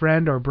Danza's his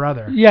friend or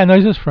brother. Yeah, no,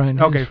 he's his friend.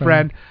 Okay,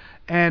 friend.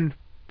 And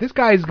this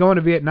guy's going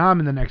to Vietnam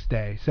in the next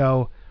day,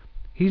 so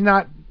he's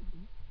not.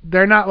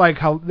 They're not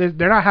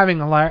having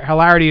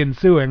hilarity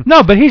ensuing.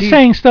 No, but he's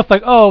saying stuff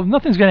like, "Oh,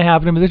 nothing's going to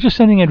happen to me." They're just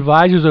sending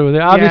advisors over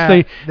there,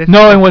 obviously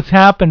knowing what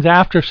happens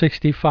after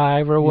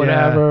 65 or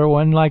whatever.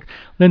 When like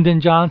Lyndon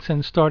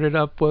Johnson started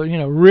up with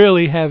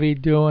really heavy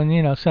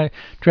doing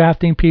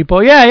drafting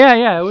people. Yeah.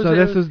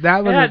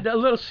 It had a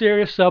little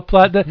serious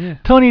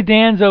subplot. Tony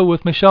Danza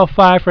with Michelle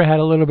Pfeiffer had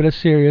a little bit of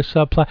serious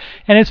subplot,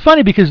 and it's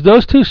funny because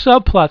those two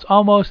subplots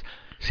almost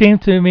seem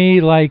to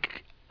me like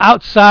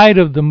outside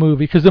of the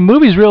movie, because the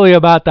movie's really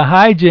about the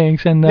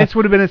hijinks, and this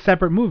would have been a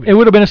separate movie. It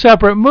would have been a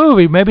separate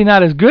movie, maybe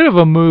not as good of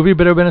a movie,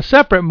 but it would have been a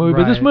separate movie.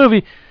 Right. But this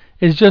movie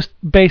is just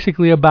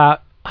basically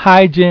about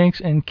hijinks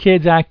and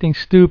kids acting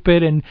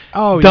stupid and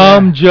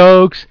dumb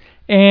jokes,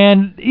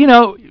 and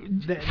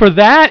for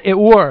that it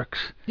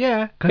works.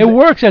 Yeah, it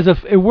works as a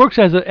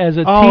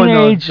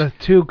teenage the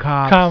two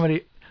cops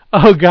comedy.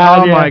 Oh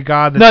God! Oh my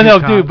God!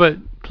 Dude, but.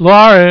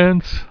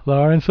 Lawrence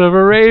of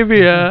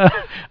Arabia.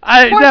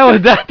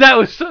 That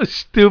was so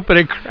stupid.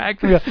 It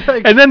cracked me up.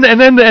 And then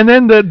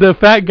the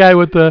fat guy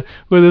with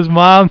his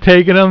mom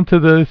taking him to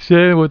the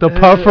shit with the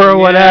puffer or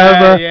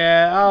whatever.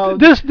 Yeah.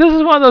 This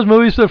is one of those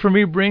movies that for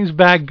me brings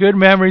back good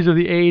memories of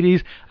the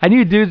 80s. I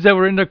knew dudes that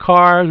were into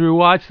cars. We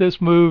watched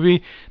this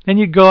movie. Then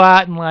you go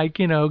out and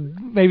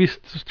maybe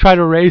try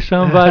to race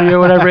somebody or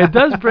whatever. It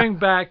does bring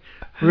back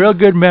real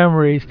good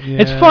memories. Yeah.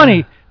 It's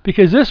funny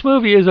because this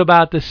movie is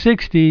about the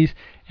 60s.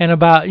 And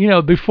about,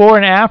 before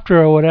and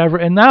after or whatever.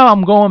 And now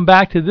I'm going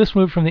back to this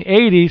movie from the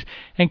 80s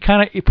and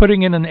kind of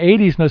putting in an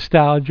 80s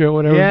nostalgia or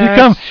whatever.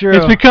 Yeah,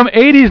 it's become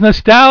 80s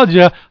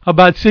nostalgia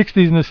about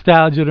 60s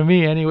nostalgia to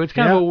me anyway. It's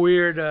kind of a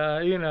weird,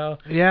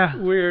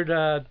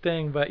 weird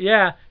thing. But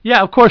yeah,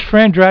 of course,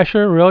 Fran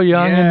Drescher, real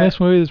young in this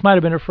movie. This might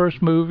have been her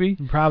first movie.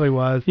 It probably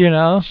was.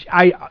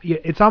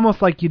 It's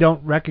almost like you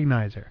don't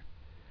recognize her.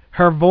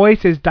 Her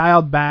voice is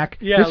dialed back.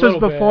 Yeah, this was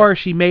before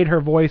she made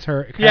her voice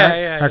her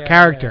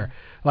character. Yeah.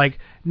 Like,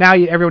 now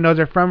everyone knows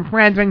her from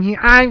Friends when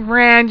I'm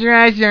Fran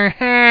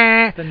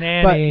Drescher. The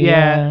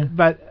nanny.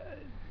 But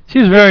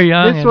She's very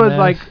young. This in was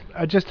like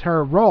just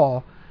her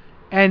role,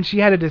 and she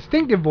had a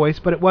distinctive voice,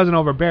 but it wasn't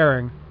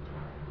overbearing.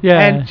 Yeah.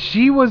 And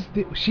she was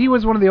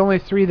one of the only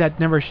three that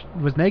never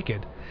was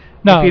naked.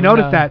 No, if you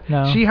noticed that,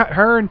 no.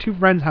 her and two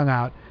friends hung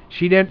out.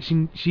 She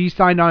didn't. She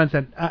signed on and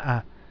said,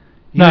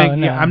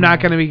 I'm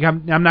not gonna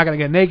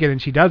get naked,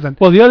 and she doesn't.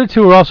 Well, the other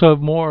two were also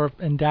more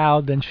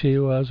endowed than she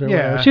was, or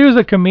whatever. She was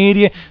a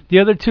comedian. The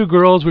other two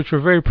girls, which were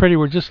very pretty,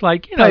 were just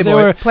like they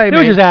were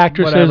just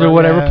actresses or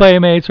whatever,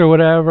 playmates or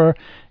whatever.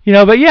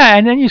 But yeah,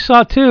 and then you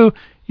saw too.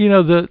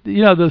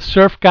 The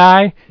surf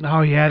guy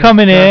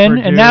coming in,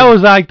 and that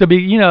was like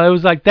it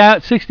was like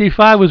that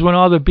 65 was when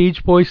all the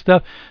Beach Boys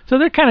stuff, so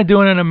they're kind of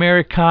doing an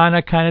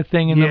Americana kind of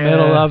thing in the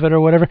middle of it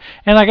or whatever.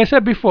 And like I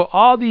said before,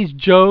 all these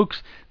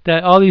jokes,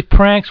 all these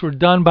pranks were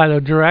done by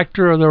the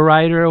director or the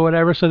writer or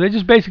whatever, so they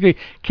just basically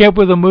came up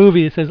with a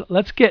movie that says,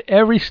 let's get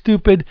every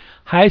stupid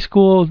high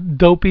school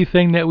dopey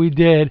thing that we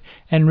did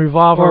and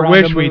revolve around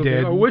the movie.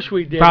 Or wish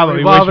we did. Probably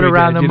revolve it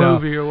around the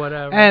movie or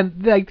whatever.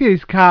 And like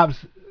these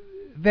cops,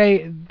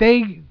 they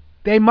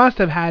must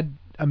have had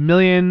a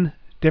million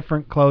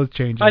different clothes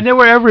changes. And they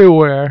were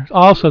everywhere.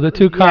 Also, the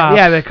two cops.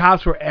 Yeah, the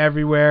cops were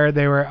everywhere.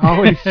 They were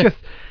always just,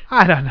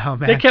 I don't know,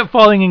 man. They kept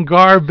falling in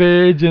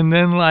garbage, and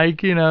then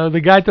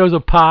the guy throws a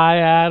pie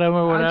at them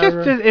or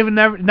whatever. Just even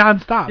never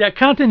nonstop. Yeah,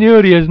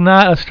 continuity is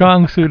not a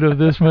strong suit of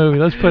this movie.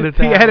 Let's put it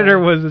that way. The editor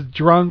was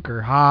drunk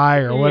or high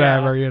or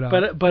whatever,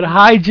 But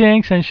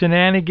hijinks and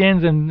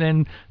shenanigans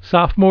and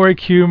sophomoric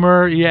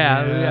humor,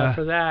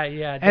 for that,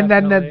 And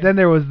definitely. then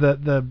there was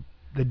the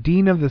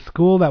dean of the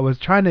school that was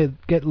trying to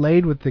get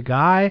laid with the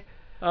guy,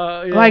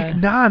 like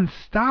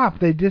nonstop.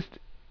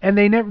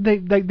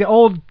 The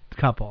old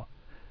couple.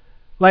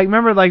 Like,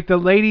 remember, like, the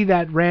lady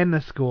that ran the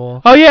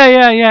school. Oh,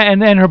 yeah,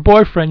 and then her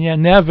boyfriend,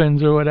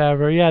 Nevins or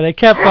whatever. Yeah, they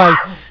kept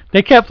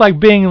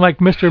being like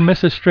Mr. and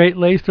Mrs.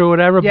 Straight-Laced or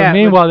whatever, but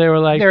meanwhile they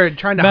were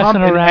trying to messing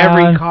hump around.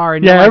 in every car.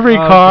 And every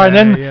car,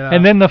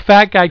 and then the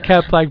fat guy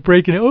kept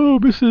breaking it. Oh,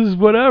 Mrs.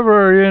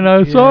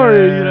 whatever,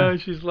 sorry,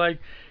 she's like,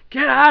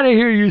 get out of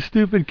here, you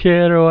stupid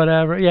kid, or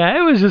whatever. Yeah,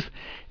 it was just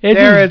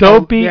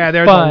dopey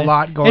there's fun. A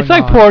lot going on. It's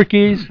like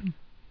Porky's.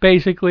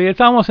 Basically, it's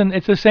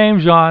the same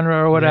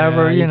genre or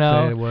whatever, I'd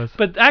say it was.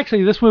 But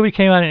actually, this movie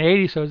came out in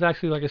 '80, so it's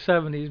actually like a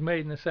 '70s,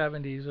 made in the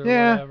 '70s or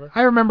whatever.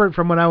 I remember it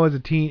from when I was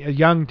a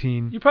young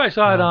teen. You probably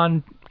saw it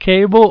on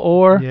cable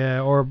or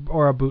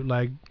a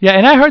bootleg. Yeah,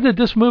 and I heard that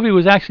this movie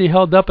was actually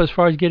held up as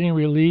far as getting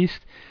released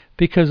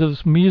because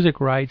of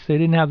music rights. They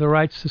didn't have the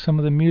rights to some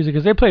of the music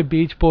because they played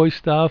Beach Boys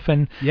stuff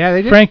and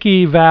they did.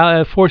 Frankie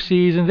Four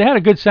Seasons. They had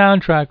a good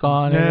soundtrack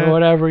on it or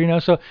whatever,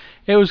 So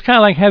it was kind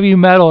of like heavy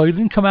metal. It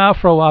didn't come out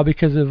for a while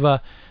because of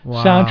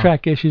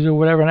soundtrack issues or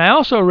whatever. And I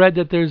also read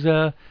that there's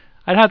I'm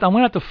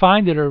gonna have to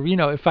find it, or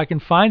if I can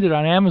find it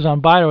on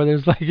Amazon, buy it. Or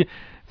there's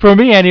for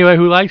me anyway,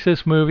 who likes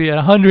this movie, a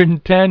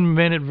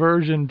 110-minute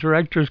version,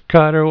 director's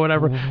cut or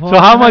whatever. What? So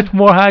how much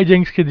more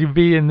hijinks could you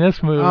be in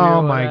this movie?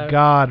 Oh my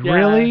God,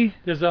 really?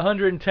 There's a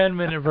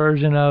 110-minute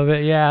version of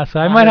it, so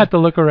I might have to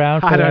look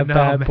around for that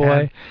bad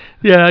boy.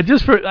 Yeah,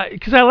 just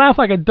because I laugh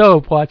like a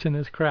dope watching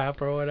this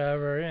crap or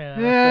whatever.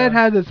 It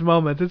has its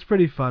moments. It's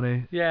pretty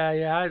funny.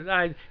 Yeah.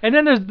 And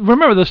then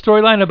remember the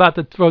storyline about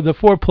the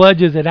four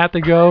pledges that have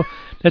to go,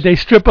 that they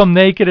strip them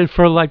naked and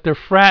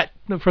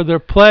for their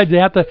pledge, they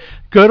have to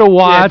go to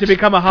Watts, to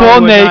become a full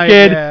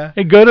naked, night,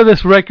 and go to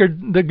this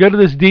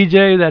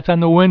DJ that's on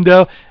the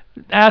window,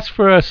 ask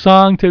for a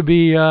song to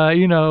be,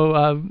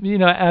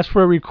 ask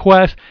for a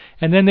request,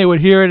 and then they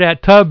would hear it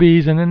at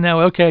Tubby's, and then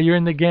you're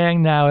in the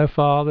gang now if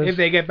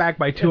they get back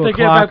by 2 o'clock. If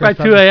they get back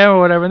by 2 a.m.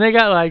 or whatever, and they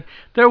got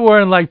they're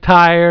wearing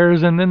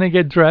tires, and then they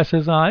get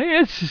dresses on.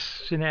 It's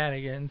just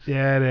shenanigans.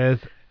 Yeah, it is.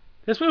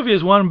 This movie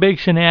is one big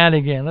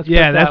shenanigan. Let's put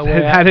it that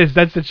way.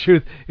 That's the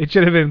truth. It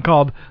should have been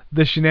called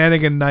The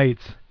Shenanigan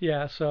Nights.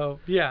 Yeah. So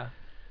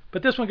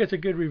but this one gets a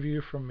good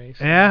review from me.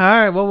 So. Yeah.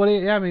 All right. Well,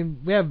 we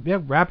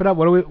have wrap it up.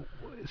 What do we?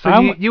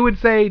 So you would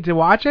say to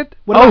watch it?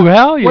 What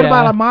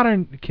about a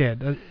modern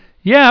kid?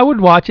 Yeah, I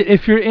would watch it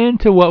if you're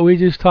into what we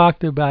just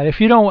talked about. If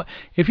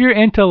you're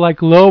into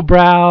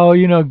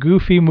lowbrow,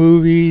 goofy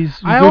movies,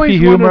 goofy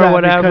humor,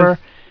 whatever.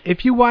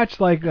 If you watch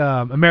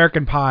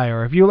American Pie,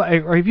 or if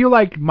you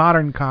like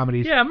modern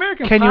comedies,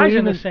 American Pie's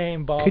in the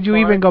same ballpark. Could you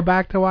even go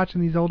back to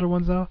watching these older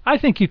ones though? I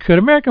think you could.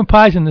 American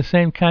Pie's in the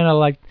same kind of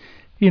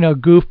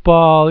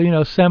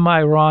goofball,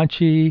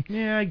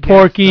 semi-raunchy,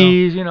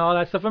 Porky's, all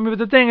that stuff. I mean, but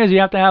the thing is, you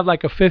have to have a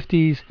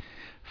 50s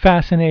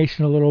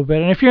fascination a little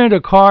bit. And if you're into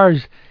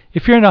cars,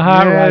 if you're into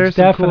hot rods,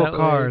 definitely, cool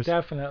cars.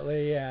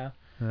 Definitely, yeah.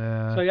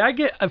 So I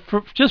get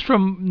just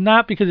from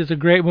not because it's a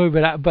great movie,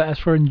 but as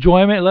for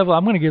enjoyment level,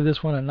 I'm going to give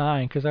this one a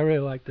 9 because I really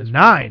like this.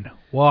 9? Movie.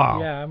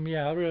 Wow.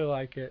 Yeah, I really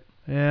like it.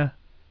 Yeah.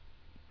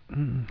 I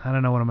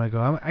don't know what I'm going to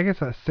go. I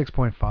guess a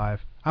 6.5.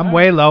 I'm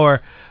way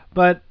lower,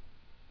 but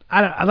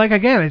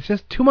again, it's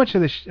just too much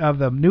of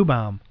the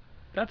Newbaum.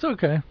 That's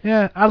okay.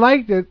 Yeah, I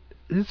liked it.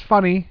 It's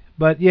funny,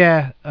 But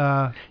yeah,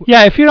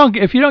 yeah. If you don't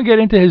get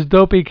into his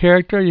dopey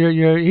character,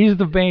 he's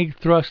the main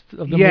thrust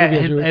of the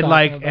movie. And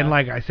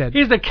like I said,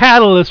 he's the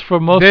catalyst for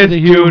most of the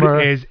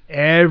humor. This dude is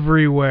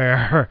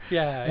everywhere.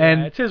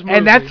 Yeah, it's his movie.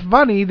 And that's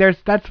funny.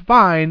 That's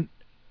fine.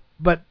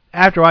 But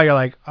after a while, you're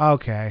like,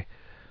 okay.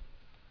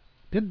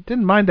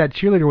 Didn't mind that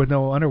cheerleader with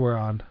no underwear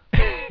on.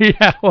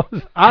 Yeah,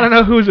 I don't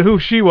know who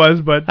she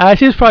was, but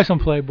she's probably some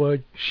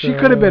Playboy. She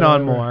could have been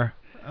on more.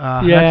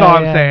 That's all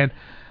I'm saying.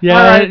 Yeah,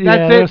 all right,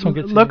 that's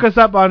it. Look us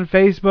up on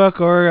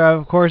Facebook, or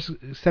of course,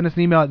 send us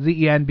an email at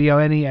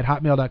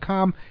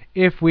zenbone@hotmail.com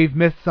if we've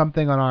missed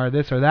something on our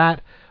this or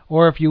that,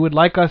 or if you would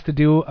like us to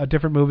do a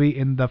different movie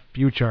in the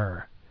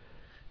future.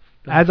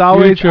 As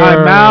always,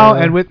 I'm Mal,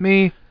 and with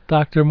me,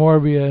 Dr.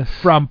 Morbius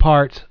from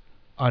Parts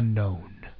Unknown.